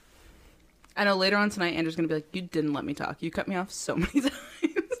patiently. I know later on tonight, Andrew's gonna be like, "You didn't let me talk. You cut me off so many times."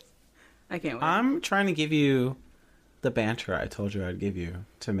 I can't wait. I'm trying to give you the banter I told you I'd give you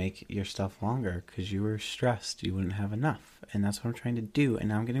to make your stuff longer because you were stressed. You wouldn't have enough. And that's what I'm trying to do. And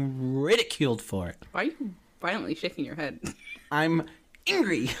now I'm getting ridiculed for it. Why are you violently shaking your head? I'm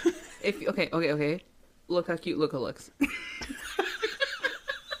angry. Okay. Look how cute Luca looks.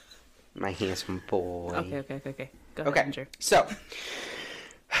 My handsome boy. Okay. Go ahead, Okay, Andrew. so,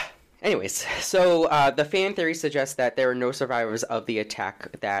 anyways, the fan theory suggests that there are no survivors of the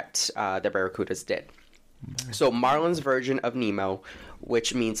attack that the Barracudas did. So Marlin's version of Nemo,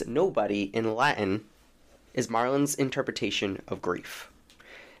 which means nobody in Latin, is Marlin's interpretation of grief.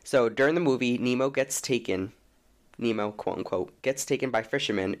 So during the movie, Nemo, quote unquote, gets taken by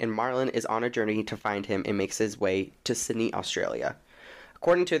fishermen, and Marlin is on a journey to find him and makes his way to Sydney, Australia.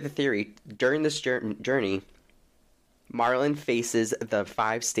 According to the theory, during this journey, Marlin faces the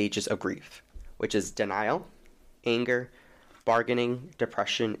 5 stages of grief, which is denial, anger, bargaining,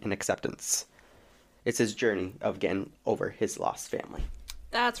 depression, and acceptance. It's his journey of getting over his lost family.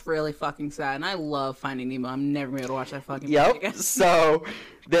 That's really fucking sad, and I love Finding Nemo. I'm never gonna be able to watch that fucking movie Yep. again. So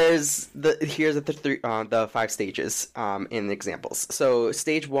here's the 5 stages in the examples. So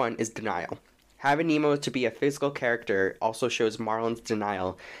stage 1 is denial. Having Nemo to be a physical character also shows Marlin's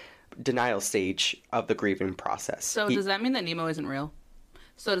denial stage of the grieving process. So does that mean that Nemo isn't real?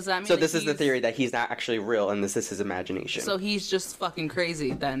 So does that mean? So this is the theory that he's not actually real, and this is his imagination. So he's just fucking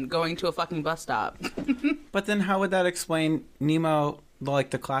crazy then, going to a fucking bus stop. But then how would that explain Nemo,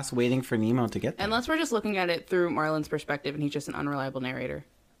 like the class waiting for Nemo to get there? Unless we're just looking at it through Marlin's perspective, and he's just an unreliable narrator.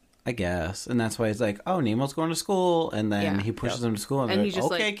 I guess. And that's why he's like, oh, Nemo's going to school. And then he pushes him to school. And, he's like,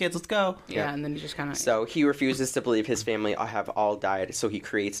 just okay, like, kids, let's go. Yeah, and then he just kind of... So he refuses to believe his family have all died, so he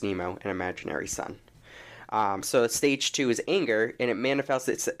creates Nemo, an imaginary son. So stage 2 is anger, and it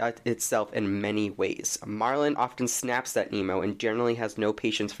manifests itself in many ways. Marlin often snaps at Nemo and generally has no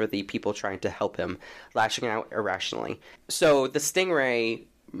patience for the people trying to help him, lashing out irrationally. So the stingray,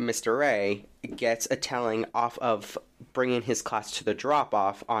 Mr. Ray, gets a telling off of bringing his class to the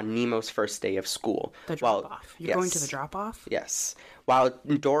drop-off on Nemo's first day of school. The drop-off? You're going to the drop-off? Yes. While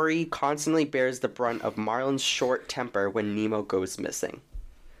Dory constantly bears the brunt of Marlin's short temper when Nemo goes missing.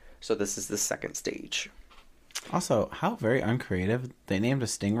 So this is the second stage. Also, how very uncreative. They named a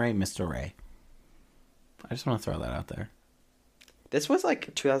stingray Mr. Ray. I just want to throw that out there. This was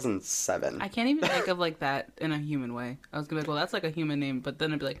like 2007. I can't even think of like that in a human way. I was gonna be like, well, that's like a human name, but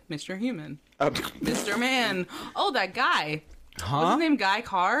then I'd be like, Mr. Human. Mr. Man. Oh, that guy. Huh? What's his name? Guy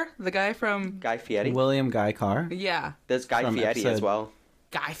Carr? The guy from... Guy Fieri. William Guy Carr? Yeah. There's Guy From Fieri as episode- well.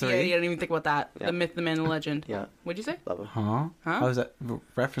 Guy 3? Fieri. I didn't even think about that. Yeah. The myth, the man, the legend. Yeah. What'd you say? Love him. Huh? Huh? I was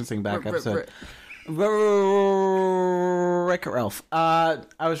referencing back episode. Wreck-It Wreck-It Ralph. I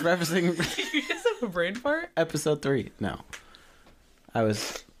was referencing You just have a brain fart? episode 3. No. I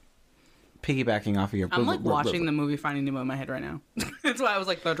was piggybacking off of your... I'm like watching the movie Finding Nemo in my head right now. That's why I was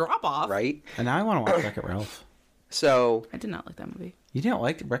like, the drop-off. Right? And now I want to watch Wreck-It Ralph. So, I did not like that movie. You didn't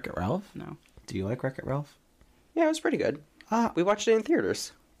like Wreck-It Ralph? No. Do you like Wreck-It Ralph? yeah, it was pretty good. We watched it in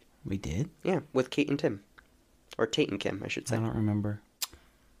theaters. We did? Yeah, with Kate and Tim. Or Tate and Kim, I should I say. don't remember.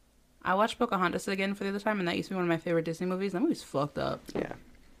 I watched Pocahontas again for the other time, and that used to be one of my favorite Disney movies. That movie's fucked up. Yeah.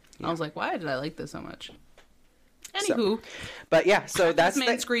 I was like, why did I like this so much? So- Anywho, But yeah, so that's this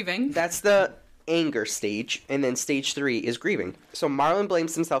man's grieving. That's the anger stage, and then stage 3 is grieving. So Marlin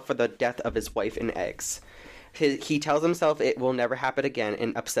blames himself for the death of his wife and eggs. He tells himself it will never happen again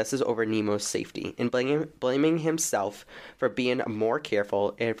and obsesses over Nemo's safety, and blaming himself for being more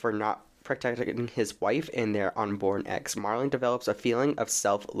careful and for not protecting his wife and their unborn eggs. Marlin develops a feeling of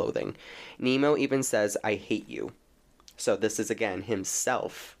self-loathing. Nemo even says, "I hate you." So this is again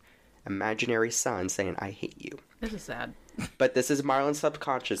himself, imaginary son, saying, "I hate you." This is sad. But this is Marlin's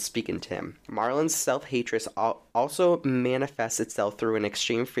subconscious speaking to him. Marlin's self-hatred also manifests itself through an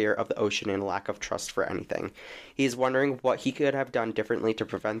extreme fear of the ocean and lack of trust for anything. He is wondering what he could have done differently to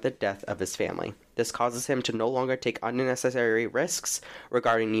prevent the death of his family. This causes him to no longer take unnecessary risks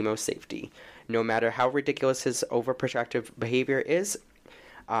regarding Nemo's safety, no matter how ridiculous his overprotective behavior is.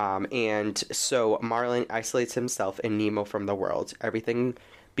 And so Marlin isolates himself and Nemo from the world. Everything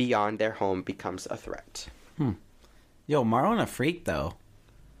beyond their home becomes a threat. Yo, Marlin a freak, though.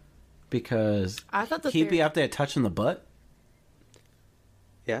 Because I thought the he'd be theory- out there touching the butt.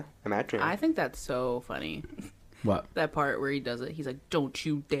 Yeah, imagine. I think that's so funny. What? That part where he does it. He's like, "Don't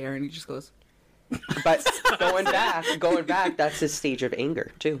you dare," and he just goes. But going back, that's his stage of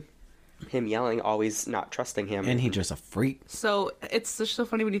anger too. Him yelling, always not trusting him. And he just a freak. So it's just so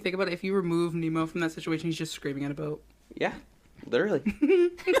funny when you think about it. If you remove Nemo from that situation, he's just screaming at a boat. Yeah, literally.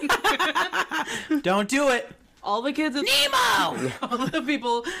 Don't do it! All the kids at Nemo! All the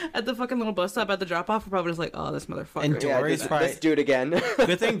people at the fucking little bus stop at the drop-off are probably just like, "Oh, this motherfucker." And Yeah, Dory's this, probably... this dude again.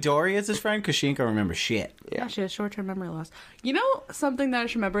 Good thing Dory is his friend, because she ain't gonna remember shit. Yeah, she has short-term memory loss. You know something that I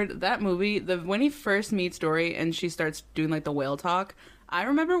just remembered? That movie, when he first meets Dory and she starts doing like the whale talk, I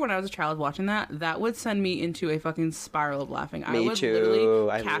remember when I was a child watching that would send me into a fucking spiral of laughing. I Me would too.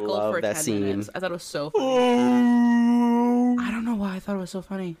 literally I cackle love for that 10 scene. minutes. I thought it was so funny. I don't know why I thought it was so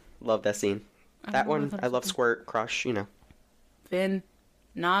funny. Love that scene. That one, I love Squirt, Crush, you know. Finn,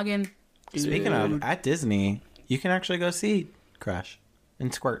 Noggin. Speaking of, at Disney, you can actually go see Crash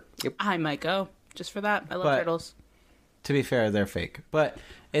and Squirt. I might go just for that. I love But- turtles. To be fair, they're fake. But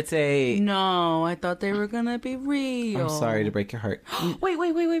it's a... No, I thought they were gonna be real. I'm sorry to break your heart. Wait.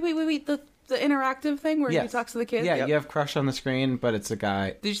 The the interactive thing where he Yes. talks to the kids? Yeah, Yep. you have Crush on the screen, but it's a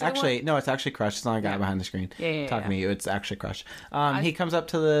guy. Did you say Actually, no, it's actually Crush. It's not a guy behind the screen Yeah, talking yeah. to you. It's actually Crush. He comes up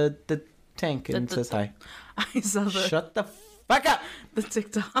to the tank and says hi. I saw Shut the fuck up! the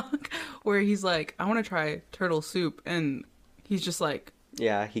TikTok where he's like, I want to try turtle soup. And he's just like,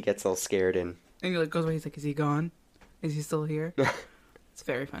 Yeah, he gets all scared and and he like goes away. He's like, is he gone? Is he still here? It's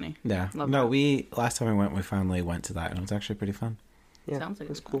very funny. Yeah. Love No, that. last time we finally went to that, and it was actually pretty fun. yeah, Sounds like it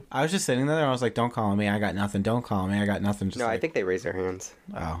was it's cool. I was just sitting there, and I was like, don't call on me, I got nothing. Don't call on me, I got nothing. Just No, I like, think they raise their hands.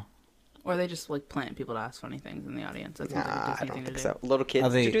 Oh. Or they just like plant people to ask funny things in the audience. That seems like a Nah, I Disney don't thing think to so. do. Little kids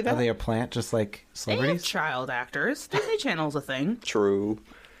do that? Are they a plant just like They have celebrities? child actors. Disney Channel's a thing. True.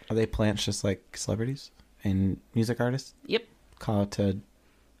 Are they plants just like celebrities and music artists? Yep. Call it to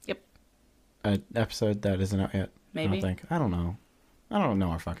Yep. an episode that isn't out yet. Maybe. I don't think. I don't know. I don't know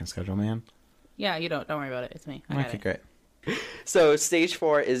our fucking schedule, man. Yeah, you don't. Don't worry about it. It's me. I got Okay, it. great. So stage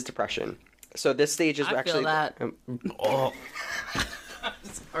 4 is depression. So this stage is I feel actually that. Oh,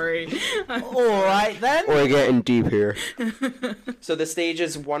 Sorry. all right then. We're getting deep here. So the stage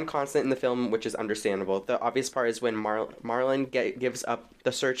is one constant in the film, which is understandable. The obvious part is when Marlin gives up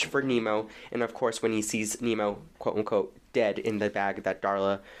the search for Nemo, and of course when he sees Nemo, quote unquote, dead in the bag that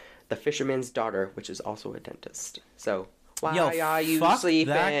Darla, the fisherman's daughter, which is also a dentist. So why Yo, are you fuck that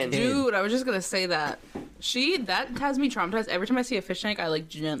sleeping? kid. Dude, I was just gonna say that. That has me traumatized. Every time I see a fish tank, I like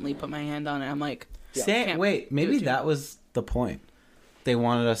gently put my hand on it. I'm like, can't Wait, do maybe it to that me. was the point. They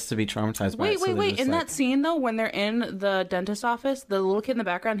wanted us to be traumatized by it. so they're wait. just In like- that scene though, when they're in the dentist office, the little kid in the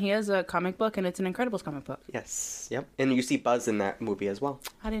background, he has a comic book, and it's an Incredibles comic book. Yes, yep. And you see Buzz in that movie as well.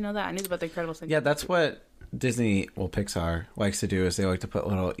 How do you know that? I knew about the Incredibles thing. Yeah, that's what Disney, well, Pixar likes to do is they like to put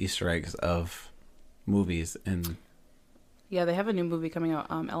little Easter eggs of movies and Yeah, they have a new movie coming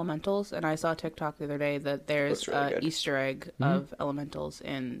out, Elementals, and I saw a TikTok the other day that there's Looks really an good. Easter egg of Elementals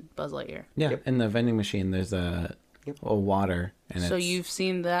in Buzz Lightyear. yeah, Yep. in the vending machine there's a water and So it's, you've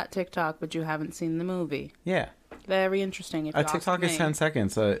seen that TikTok, but you haven't seen the movie. yeah. Very interesting. If A you ask TikTok is me. 10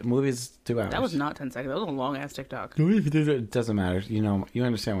 seconds. A movie's 2 hours. That was not 10 seconds. That was a long ass TikTok. It doesn't matter. You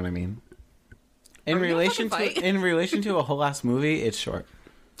understand what I mean. In Are we gonna relation to fucking fight? in relation to a whole ass movie, it's short.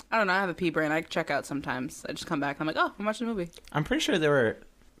 I don't know. I have a pea brain. I check out sometimes. I just come back. I'm like, oh, I'm watching the movie. I'm pretty sure there were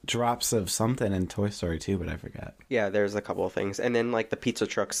drops of something in Toy Story 2, but I forgot. Yeah, there's a couple of things. And then like the pizza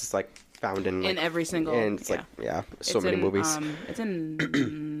trucks is like found in like, In every single. and it's like so many movies. It's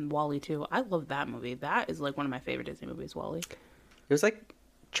in Wall-E too. I love that movie. That is like one of my favorite Disney movies. Wall-E. It was like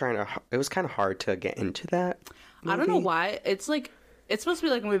it was kind of hard to get into that. I don't know movie. why. It's like it's supposed to be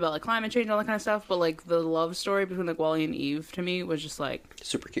like a movie about like climate change and all that kind of stuff, but like the love story between like Wall-E and Eve to me was just like,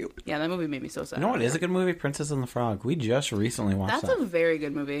 Super cute. yeah, that movie made me so sad. You know what is a good movie? Princess and the Frog. We just recently watched That's that. a very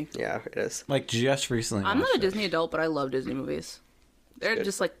good movie. Yeah, it is. Like just recently. I'm not watched a it. Disney adult, but I love Disney movies. They're good.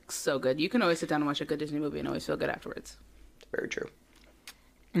 just like so good. You can always sit down and watch a good Disney movie and always feel good afterwards. Very true.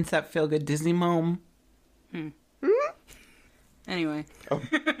 It's that feel good Disney mom. Anyway,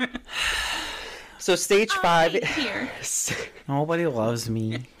 So stage 5. here. Nobody loves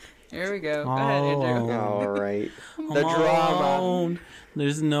me. Here we go. Go ahead, Andrew. All right. I'm The drama. alone.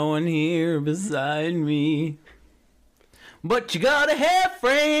 There's no one here beside me. But you gotta have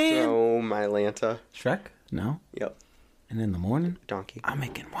friends. Oh, my Lanta. Shrek? No. Yep. And in the morning, Donkey. I'm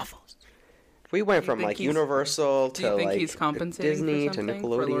making waffles. We went Do you from think like he's- Universal Do you to think like he's compensating Disney for to something for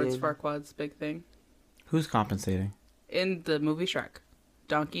Lord Nickelodeon. Farquaad's big thing? Who's compensating? In the movie Shrek,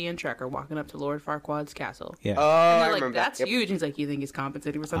 Donkey and Shrek are walking up to Lord Farquaad's castle. Yeah. Oh, And I they're like, remember that's that. Yep. huge. He's like, you think he's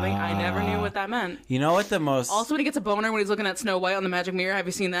compensating for something? I never knew what that meant. You know what the most... Also, when he gets a boner when he's looking at Snow White on the magic mirror, have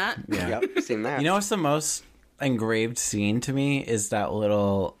you seen that? Yeah. Yep, seen that. You know what's the most engraved scene to me is that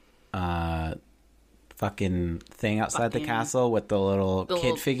little fucking thing outside the Fucking- castle with the little The kid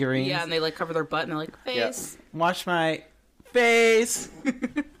little- figurines. Yeah, and they like cover their butt and they're like, face. Watch my face.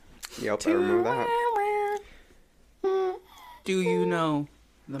 Yep, I remember that. Do you know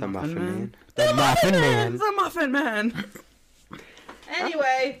The Muffin Man. The Muffin Man. The Muffin Man.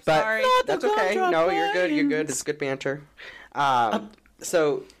 Anyway, But sorry. that's okay. No, you're good. You're good. It's good banter.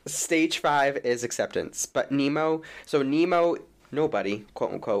 So stage 5 is acceptance, but Nemo. So Nemo, nobody,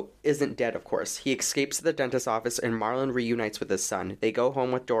 quote unquote, isn't dead. Of course, he escapes the dentist's office, and Marlin reunites with his son. They go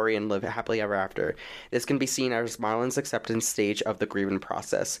home with Dory and live happily ever after. This can be seen as Marlin's acceptance stage of the grieving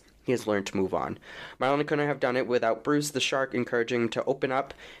process. He has learned to move on. Marlin couldn't have done it without Bruce the shark encouraging him to open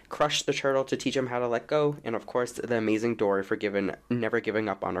up, Crush the turtle to teach him how to let go, and of course the amazing Dory for never giving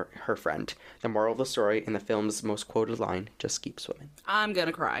up on her friend. The moral of the story in the film's most quoted line, just keep swimming. I'm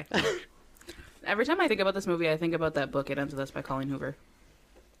gonna cry. Every time I think about this movie, I think about that book, It Ends With Us by Colleen Hoover.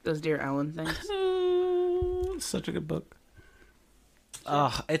 Those Dear Ellen things. Such a good book.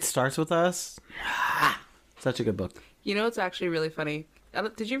 It Starts With Us. Such a good book. You know, it's actually really funny.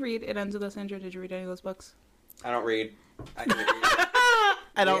 Did you read It Ends With Us, Andrew? Did you read any of those books? I don't read. I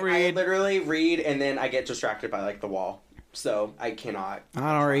don't read. I literally read and then I get distracted by like the wall. So I cannot.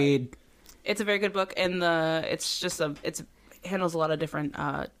 I don't read. It's a very good book, and it handles a lot of different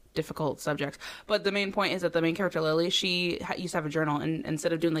difficult subjects. But the main point is that the main character Lily, she used to have a journal, and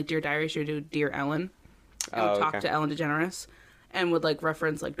instead of doing like Dear Diary, she would do Dear Ellen, and would talk to Ellen DeGeneres, and would like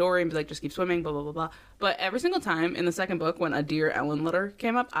reference like Dory and be like, just keep swimming, blah blah blah blah. But every single time in the second book, when a Dear Ellen letter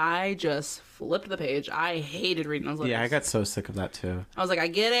came up, I just flipped the page. I hated reading those letters. Yeah, I got so sick of that too. I was like, I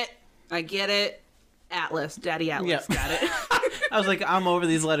get it. Atlas, Daddy Atlas, got it. I was like, I'm over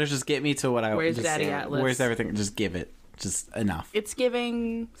these letters. Just get me to what I. Where's Daddy Atlas? Where's everything? Just give it. Just enough. It's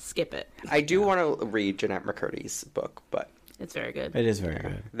giving. Skip it. I do want to read Jeanette McCurdy's book, but it's very good. It is very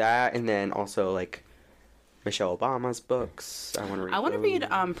good. That, and then also like Michelle Obama's books. I want to read.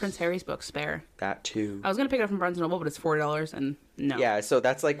 Prince Harry's book, Spare. That too. I was gonna pick it up from Barnes and Noble, but it's $40, and no. Yeah, so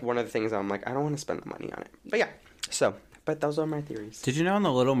that's like one of the things I'm like, I don't want to spend the money on it. But yeah, but those are my theories. Did you know on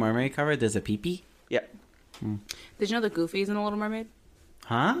the Little Mermaid cover there's a pee-pee? Yep. Did you know that Goofy's in The Little Mermaid?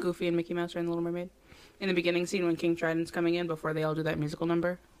 Huh? Goofy and Mickey Mouse are in The Little Mermaid. In the beginning scene when King Trident's coming in, before they all do that musical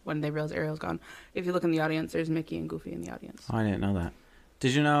number, when they realize Ariel's gone. If you look in the audience, there's Mickey and Goofy in the audience. Oh, I didn't know that.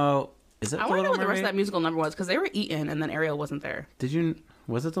 Did you know... Is it I The want to know Little what the rest of Mermaid? that musical number was, because they were eaten, and then Ariel wasn't there. Did you...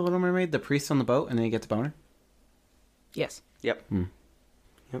 Was it The Little Mermaid? The priest on the boat, and then he gets a boner? Yes. Yep.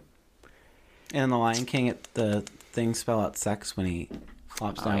 Yep. And in The Lion King, the things spell out sex when he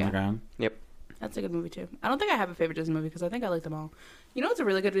flops down on the ground. Yep. That's a good movie, too. I don't think I have a favorite Disney movie, because I think I like them all. You know what's a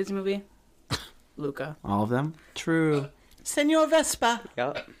really good Disney movie? Luca. All of them? True. Senor Vespa.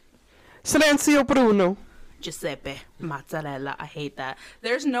 Yep. Silencio Bruno. Giuseppe. Mozzarella. I hate that.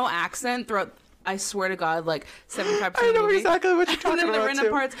 There's no accent throughout... I swear to God, like 75% of the movie. I know exactly what you're talking And then the about, random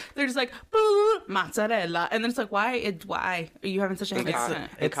too. parts, they're just like, boo, mozzarella. And then it's like, why are you having such a heavy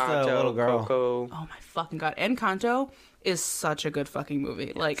accent? It's the little girl. Coco. Oh my fucking God. Encanto is such a good fucking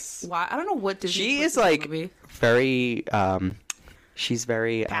movie. Like, why? I don't know what Disney She puts is in that like movie. very she's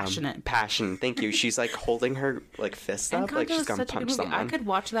very Passionate. Passionate. Thank you. She's like holding her like fist up Encanto like she's is gonna such a good punch movie. someone. I could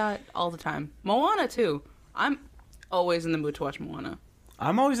watch that all the time. Moana too. I'm always in the mood to watch Moana.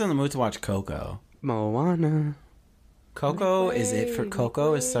 I'm always in the mood to watch Coco. Moana. Coco is it for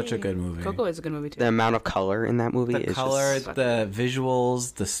Coco is such a good movie. Coco is a good movie too. The amount of color in that movie The is color, just... the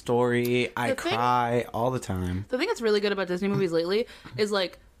visuals, the story. I cry all the time. The thing that's really good about Disney movies lately is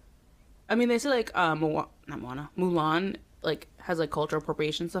like, I mean, they say like not Moana, Mulan like has like cultural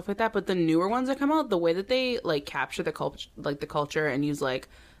appropriation stuff like that, but the newer ones that come out, the way that they like capture the culture and use like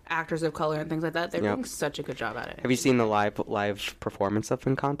actors of color and things like that, they're doing such a good job at it. Have you seen the live performance of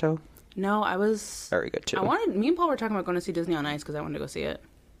Encanto? No, I was Very good too. me and Paul were talking about going to see Disney on Ice because I wanted to go see it.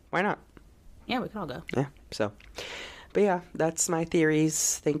 Why not? Yeah, we could all go. Yeah. So, but yeah, that's my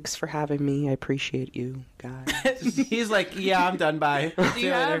theories. Thanks for having me. I appreciate you guys. He's like, yeah, I'm done. Bye. Do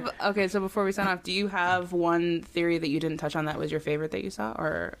you have okay? So before we sign off, do you have one theory that you didn't touch on that was your favorite that you saw,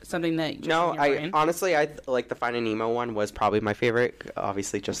 or something that just No, in your brain? honestly, I like the Finding Nemo one was probably my favorite.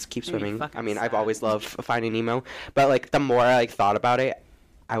 Obviously, just keep swimming. fucking I mean, I've sad. always loved Finding Nemo, but like the more I like thought about it,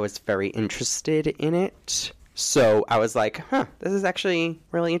 I was very interested in it. So I was like, huh, this is actually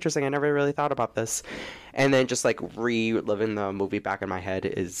really interesting. I never really thought about this. And then just like reliving the movie back in my head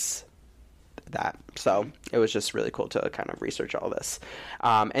is that. So it was just really cool to kind of research all this.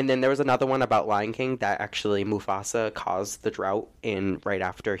 And then there was another one about Lion King that actually Mufasa caused the drought in right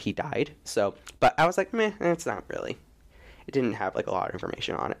after he died. So, but I was like, meh, it's not really. It didn't have like a lot of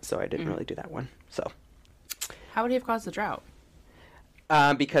information on it, so I didn't really do that one. So. How would he have caused the drought?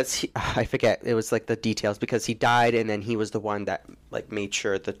 Because I forget, it was like the details, because he died and then he was the one that like made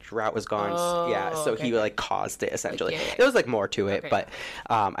sure the drought was gone. So okay. he like caused it essentially. Like, yeah. There was like more to it, Okay. but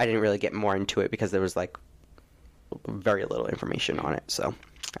I didn't really get more into it because there was like very little information on it. So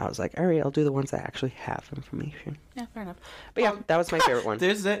I was like, all right, I'll do the ones that actually have information. Yeah, fair enough. But yeah, that was my favorite one.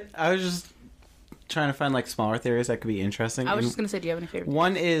 There's it. I was just trying to find like smaller theories that could be interesting. I was And just gonna say, do you have any favorite?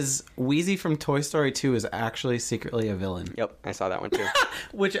 one is Wheezy from Toy Story 2 is actually secretly a villain. Yep, I saw that one too.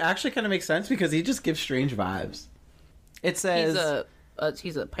 Which actually kind of makes sense because he just gives strange vibes. It says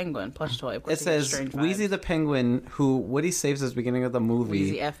He's a penguin plush toy. Of it course he gets says strange Wheezy vibes. the penguin, who Woody saves at the beginning of the movie,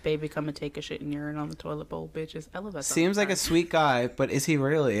 Wheezy F baby, come and take a shit and urine on the toilet bowl, bitches. I love that song. seems like a sweet guy, but is he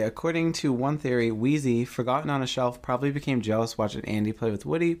really? According to one theory, Wheezy, forgotten on a shelf, probably became jealous watching Andy play with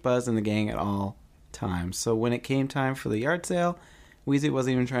Woody, Buzz, and the gang at all times. So when it came time for the yard sale, Wheezy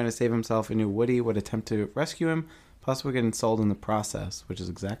wasn't even trying to save himself and knew Woody would attempt to rescue him, possibly getting sold in the process, which is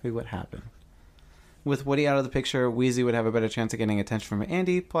exactly what happened. With Woody out of the picture, Wheezy would have a better chance of getting attention from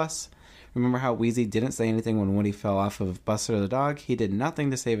Andy. Plus, remember how Wheezy didn't say anything when Woody fell off of Buster the dog? He did nothing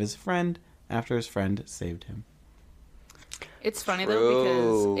to save his friend after his friend saved him. It's funny,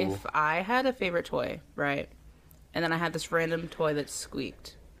 though, because if I had a favorite toy, right, and then I had this random toy that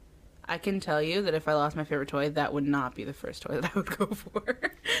squeaked, I can tell you that if I lost my favorite toy, that would not be the first toy that I would go for.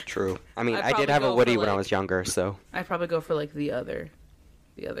 True. I mean, I'd I did have a probably Woody go for, when I like- was younger, so I'd probably go for, like, the other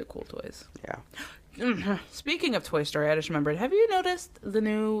cool toys. yeah. Speaking of Toy Story, I just remembered, have you noticed the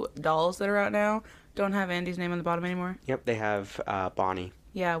new dolls that are out now don't have Andy's name on the bottom anymore? Yep, they have Bonnie.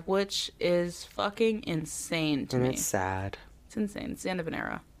 Yeah, which is fucking insane to And me. it's sad. It's insane. It's the end of an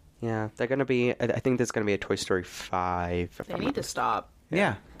era. Yeah, they're going to be, I think there's going to be a Toy Story 5. if They I'm need not to stop.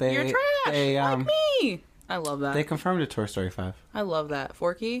 Yeah, they. You're trash, They, like me. I love that. They confirmed a Toy Story 5. I love that.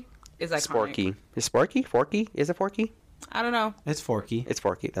 Forky is iconic. Sporky. Is Sporky? Forky? Is it Forky? I don't know. It's Forky. It's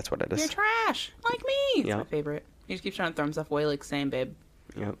Forky. That's what it You're is. trash, like me. It's Yeah. my favorite. He just keeps trying to throw himself away like same, babe.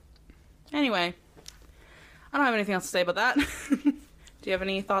 Yep. Anyway, I don't have anything else to say about that. Do you have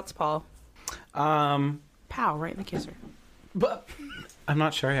any thoughts, Paul? Pow, right in the kisser. But I'm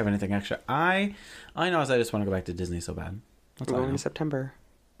not sure I have anything extra. I know is I just want to go back to Disney so bad. That's We're all I going know. in September.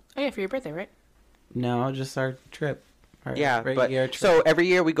 Oh yeah, for your birthday, right? No, just our trip. Our Yeah, but regular trip. so every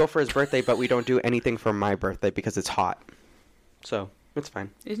year we go for his birthday, but we don't do anything for my birthday because it's hot. So it's fine.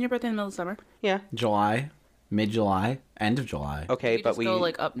 Isn't your birthday in the middle of summer? Yeah. July, mid-July, end of July. Okay, You but just we go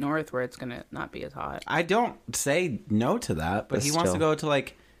like up north where it's gonna not be as hot. I don't say no to that, but But he wants to still. go to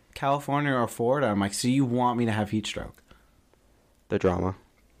like California or Florida. I'm like, so you want me to have heat stroke? the drama.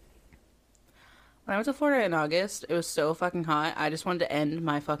 When I went to Florida in August, it was so fucking hot. I just wanted to end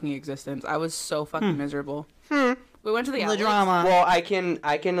my fucking existence. I was so fucking miserable. We went to the outlets. Well, I can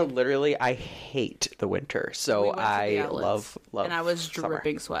literally I hate the winter, so We went to the I outlets, love. and I was summer.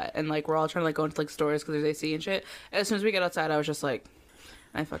 dripping sweat, and like we're all trying to like go into like stores because there's AC and shit. And as soon as we get outside, I was just like,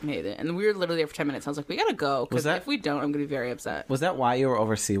 I fucking hate it. And we were literally there for 10 minutes. I was like, we gotta go because that- if we don't, I'm gonna be very upset. Was that why you were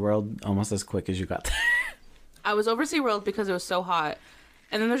over SeaWorld almost as quick as you got there? I was over SeaWorld because it was so hot,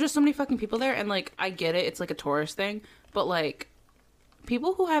 and then there's just so many fucking people there. And like, I get it, it's like a tourist thing, but like,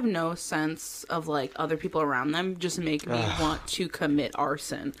 people who have no sense of like other people around them just make me want to commit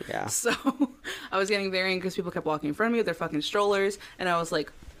arson. Yeah. So I was getting very angry because people kept walking in front of me with their fucking strollers, and I was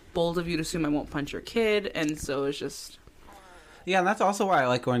like, bold of you to assume I won't punch your kid, and so it's just. Yeah, and that's also why I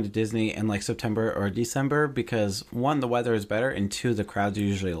like going to Disney in like September or December because one, the weather is better, and two, the crowds are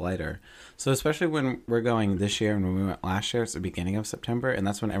usually lighter. So especially when we're going this year and when we went last year, it's the beginning of September, and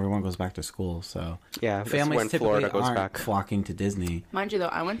that's when everyone goes back to school. So Yeah, that's families when typically Florida goes aren't back. flocking to Disney. Mind you, though,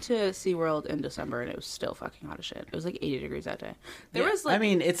 I went to SeaWorld in December, and it was still fucking hot as shit. It was like 80 degrees that day. There was like, I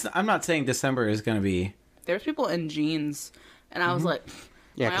mean, I'm not saying December is going to be. there was people in jeans, and I was like.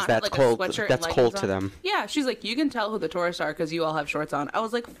 Yeah, my 'cause aunt that's had, like, a cold- sweatshirt and that's leggings cold to on. them. Yeah, she's like, you can tell who the tourists are because you all have shorts on. I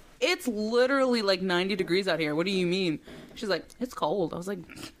was like, it's literally like 90 degrees out here. What do you mean? She's like, it's cold. I was like,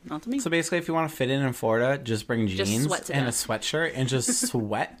 not to me. So basically, if you want to fit in Florida, just bring Just jeans sweat to and a death. sweatshirt and just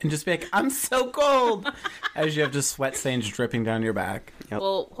sweat and just be like, I'm so cold, as you have just sweat stains dripping down your back. Yep.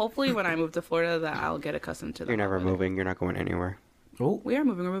 Well, hopefully when I move to Florida, that I'll get accustomed to that. You're never moving. You're not going anywhere. Oh, We are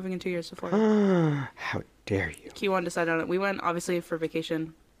moving. We're moving in 2 years to Florida. How dare you? Keywan decided on it. We went obviously for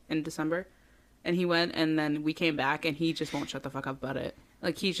vacation in December, and he went, and then we came back, and he just won't shut the fuck up about it.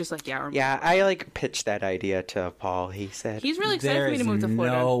 Like he's just like, yeah, we're Yeah, I like pitched that idea to Paul. He said, He's really excited there for me is to move to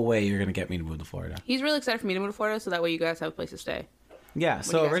Florida. no way you're going to get me to move to Florida. He's really excited for me to move to Florida, so that way you guys have a place to stay. Yeah, do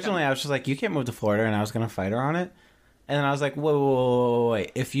so you guys originally come? I was just like, you can't move to Florida, and I was going to fight her on it. And then I was like, whoa,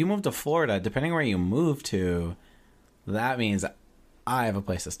 wait. If you move to Florida, depending where you move to, that means I have a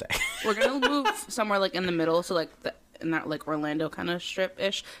place to stay. We're gonna move somewhere like in the middle, so like in that like Orlando kind of strip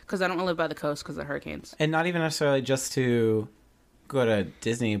ish, because I don't want to live by the coast because of hurricanes. And not even necessarily just to go to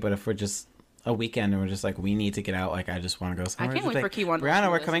Disney, but if we're just a weekend and we're just like, we need to get out, like, I just want to go I somewhere. can't just wait like, for Keywan. to Brianna,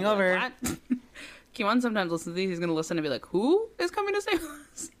 listen we're to coming this and be over. like, "What?" Keywan sometimes listens to these. He's gonna listen and be like, "Who is coming to save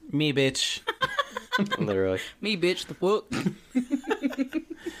us?" Me, bitch. literally. Me, bitch. The fuck.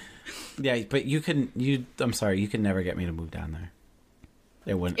 Yeah, but I'm sorry, you can never get me to move down there.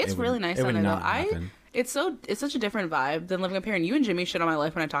 It wouldn't. It's it would- really nice it down would there, though. not happen. It's such a different vibe than living up here. And you and Jimmy shit on my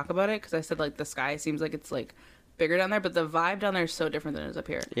life when I talk about it because I said like the sky seems like it's like bigger down there, but the vibe down there is so different than it is up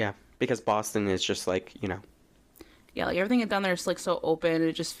here. Yeah, because Boston is just like, Yeah, like everything down there is like so open.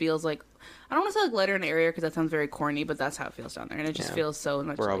 It just feels like I don't want to say like lighter in the area because that sounds very corny, but that's how it feels down there, and it just Yeah. feels so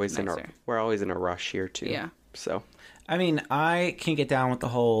much. we're like, always nicer. we're always in a rush here too. Yeah. So I mean, I can get down with the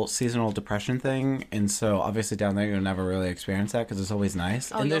whole seasonal depression thing, and so obviously down there you'll never really experience that because it's always nice.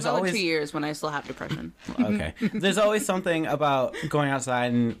 Oh, and you'll there's know in 2 years when I still have depression. okay. There's always something about going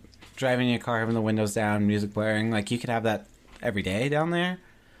outside and driving in your car, having the windows down, music blaring. Like, you could have that every day down there.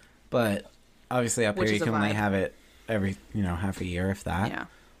 But obviously up here you can only have it every, half a year, if that. Yeah.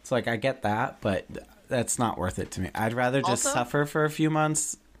 So, like, I get that, but that's not worth it to me. I'd rather just suffer for a few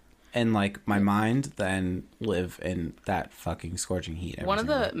months in, like, my mind than live in that fucking scorching heat. One of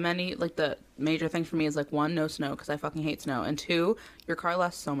the many, like, the major things for me is, like, 1, no snow, because I fucking hate snow. And 2, your car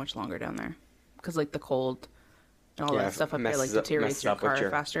lasts so much longer down there. Because, like, the cold and all that stuff up there, like, deteriorates your car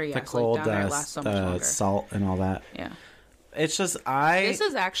faster. Yeah, the cold, like, down there it lasts so much longer. Salt and all that. Yeah. It's just, This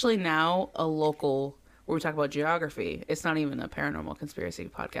is actually now a local... where we talk about geography. It's not even a paranormal conspiracy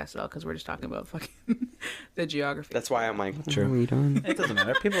podcast at all, because we're just talking about fucking the geography. That's why I'm like, true. Are we done? It doesn't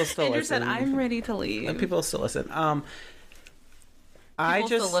matter. People still Andrew listen. said, I'm ready to leave. And people still listen. People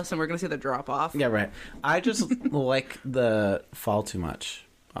still listen. We're going to see the drop off. Yeah, right. I just like the fall too much,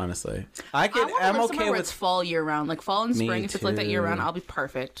 honestly. I'm okay with it's fall year round. Like fall and spring, if it's like that year round, I'll be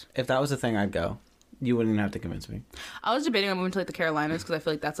perfect. If that was a thing, I'd go. You wouldn't have to convince me. I was debating on moving to like the Carolinas because I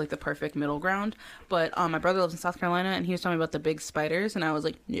feel like that's like the perfect middle ground. But my brother lives in South Carolina and he was telling me about the big spiders, and I was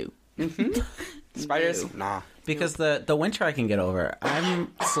like, no. Spiders? Nah. Because the winter I can get over.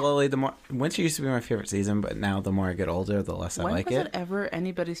 I'm slowly, winter used to be my favorite season, but now the more I get older, the less I like it. When was it ever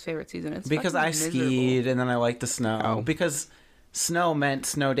anybody's favorite season? It's because I skied and then I liked the snow. Oh. Because snow meant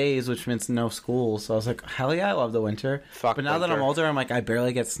snow days, which means no school. So I was like, hell yeah, I love the winter. Fuck but now that I'm older, I'm like, I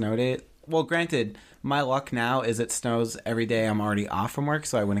barely get snow days. Well, granted, my luck now is it snows every day I'm already off from work,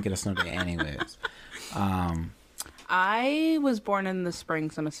 so I wouldn't get a snow day anyways. I was born in the spring,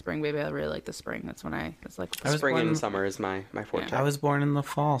 so I'm a spring baby. I really like the spring. That's when spring and summer is my forte. I was born in the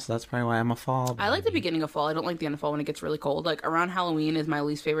fall, so that's probably why I'm a fall baby. I like the beginning of fall. I don't like the end of fall when it gets really cold. Like around Halloween is my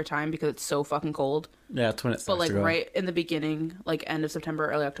least favorite time because it's so fucking cold. Yeah, that's when it starts. But like to go. right in the beginning, like end of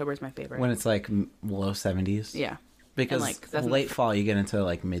September, early October is my favorite. When it's like low 70s. Yeah. Because like, late fall you get into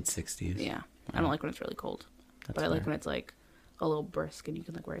like mid 60s. Yeah. I don't like when it's really cold. But I like when it's like a little brisk and you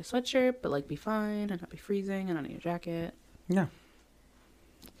can like wear a sweatshirt but like be fine and not be freezing and not need a jacket. Yeah.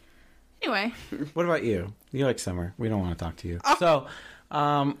 Anyway. What about you? You like summer. We don't want to talk to you. So,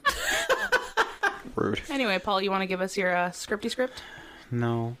 rude. Anyway, Paul, you want to give us your scripty script?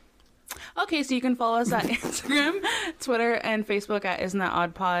 No. Okay, so you can follow us at Instagram, Twitter, and Facebook at Isn't That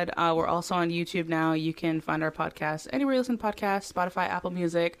Odd Pod. We're also on YouTube now. You can find our podcast anywhere you listen to podcasts, Spotify, Apple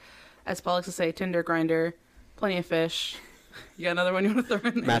Music, as Paul likes to say, Tinder, Grindr, Plenty of Fish. You got another one you want to throw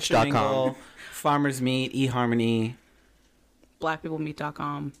in there? Match.com. Farmers Meet, eHarmony.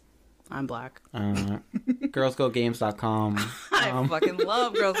 BlackPeopleMeet.com. I'm black. GirlsGoGames.com. I fucking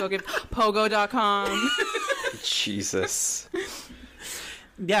love Girls Go Games. Pogo.com. Jesus.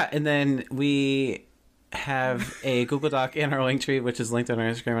 Yeah, and then we have a Google Doc in our Linktree, which is linked on our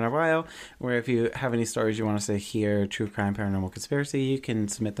Instagram and our bio, where if you have any stories you want us to hear, true crime, paranormal, conspiracy, you can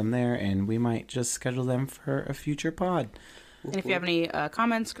submit them there, and we might just schedule them for a future pod. And if you have any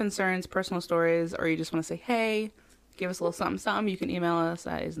comments, concerns, personal stories, or you just want to say, hey, give us a little something, something, you can email us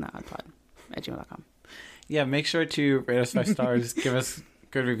at isnotpod@gmail.com. Yeah, make sure to rate us 5 stars, give us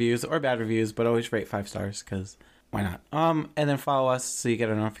good reviews or bad reviews, but always rate 5 stars, because why not? And then follow us so you get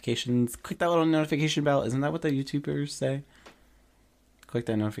our notifications. Click that little notification bell. Isn't that what the YouTubers say? Click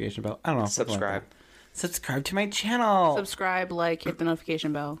that notification bell. I don't know. Subscribe. Subscribe to my channel. Subscribe, like, hit the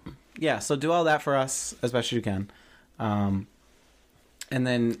notification bell. Yeah, so do all that for us as best you can. And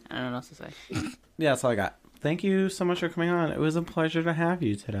then... I don't know what else to say. Yeah, that's all I got. Thank you so much for coming on. It was a pleasure to have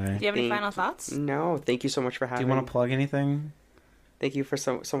you today. Do you have any final thoughts? No, thank you so much for having me. Do you want to plug anything? Thank you for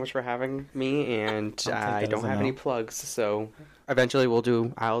so much for having me, and I don't have no. any plugs, so eventually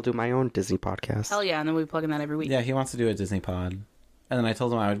I'll do my own Disney podcast. Hell yeah, and then we'll be plugging that every week. Yeah, he wants to do a Disney pod. And then I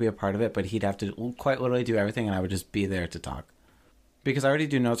told him I would be a part of it, but he'd have to quite literally do everything, and I would just be there to talk. Because I already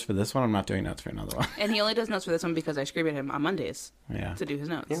do notes for this one, I'm not doing notes for another one. And he only does notes for this one because I scream at him on Mondays to do his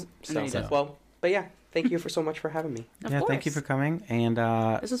notes. Yeah, And then he does. well, but yeah, thank you for so much for having me. Of yeah, course. thank you for coming. And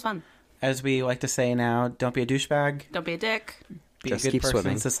this was fun. as we like to say now, don't be a douchebag. Don't be a dick. Be Just a good keep person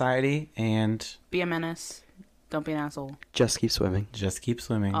swimming. in society, and Be a menace. Don't be an asshole. Just keep swimming. just keep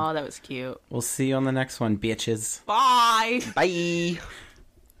swimming. Oh, that was cute. We'll see you on the next one, bitches. Bye. Bye.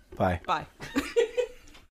 Bye. Bye.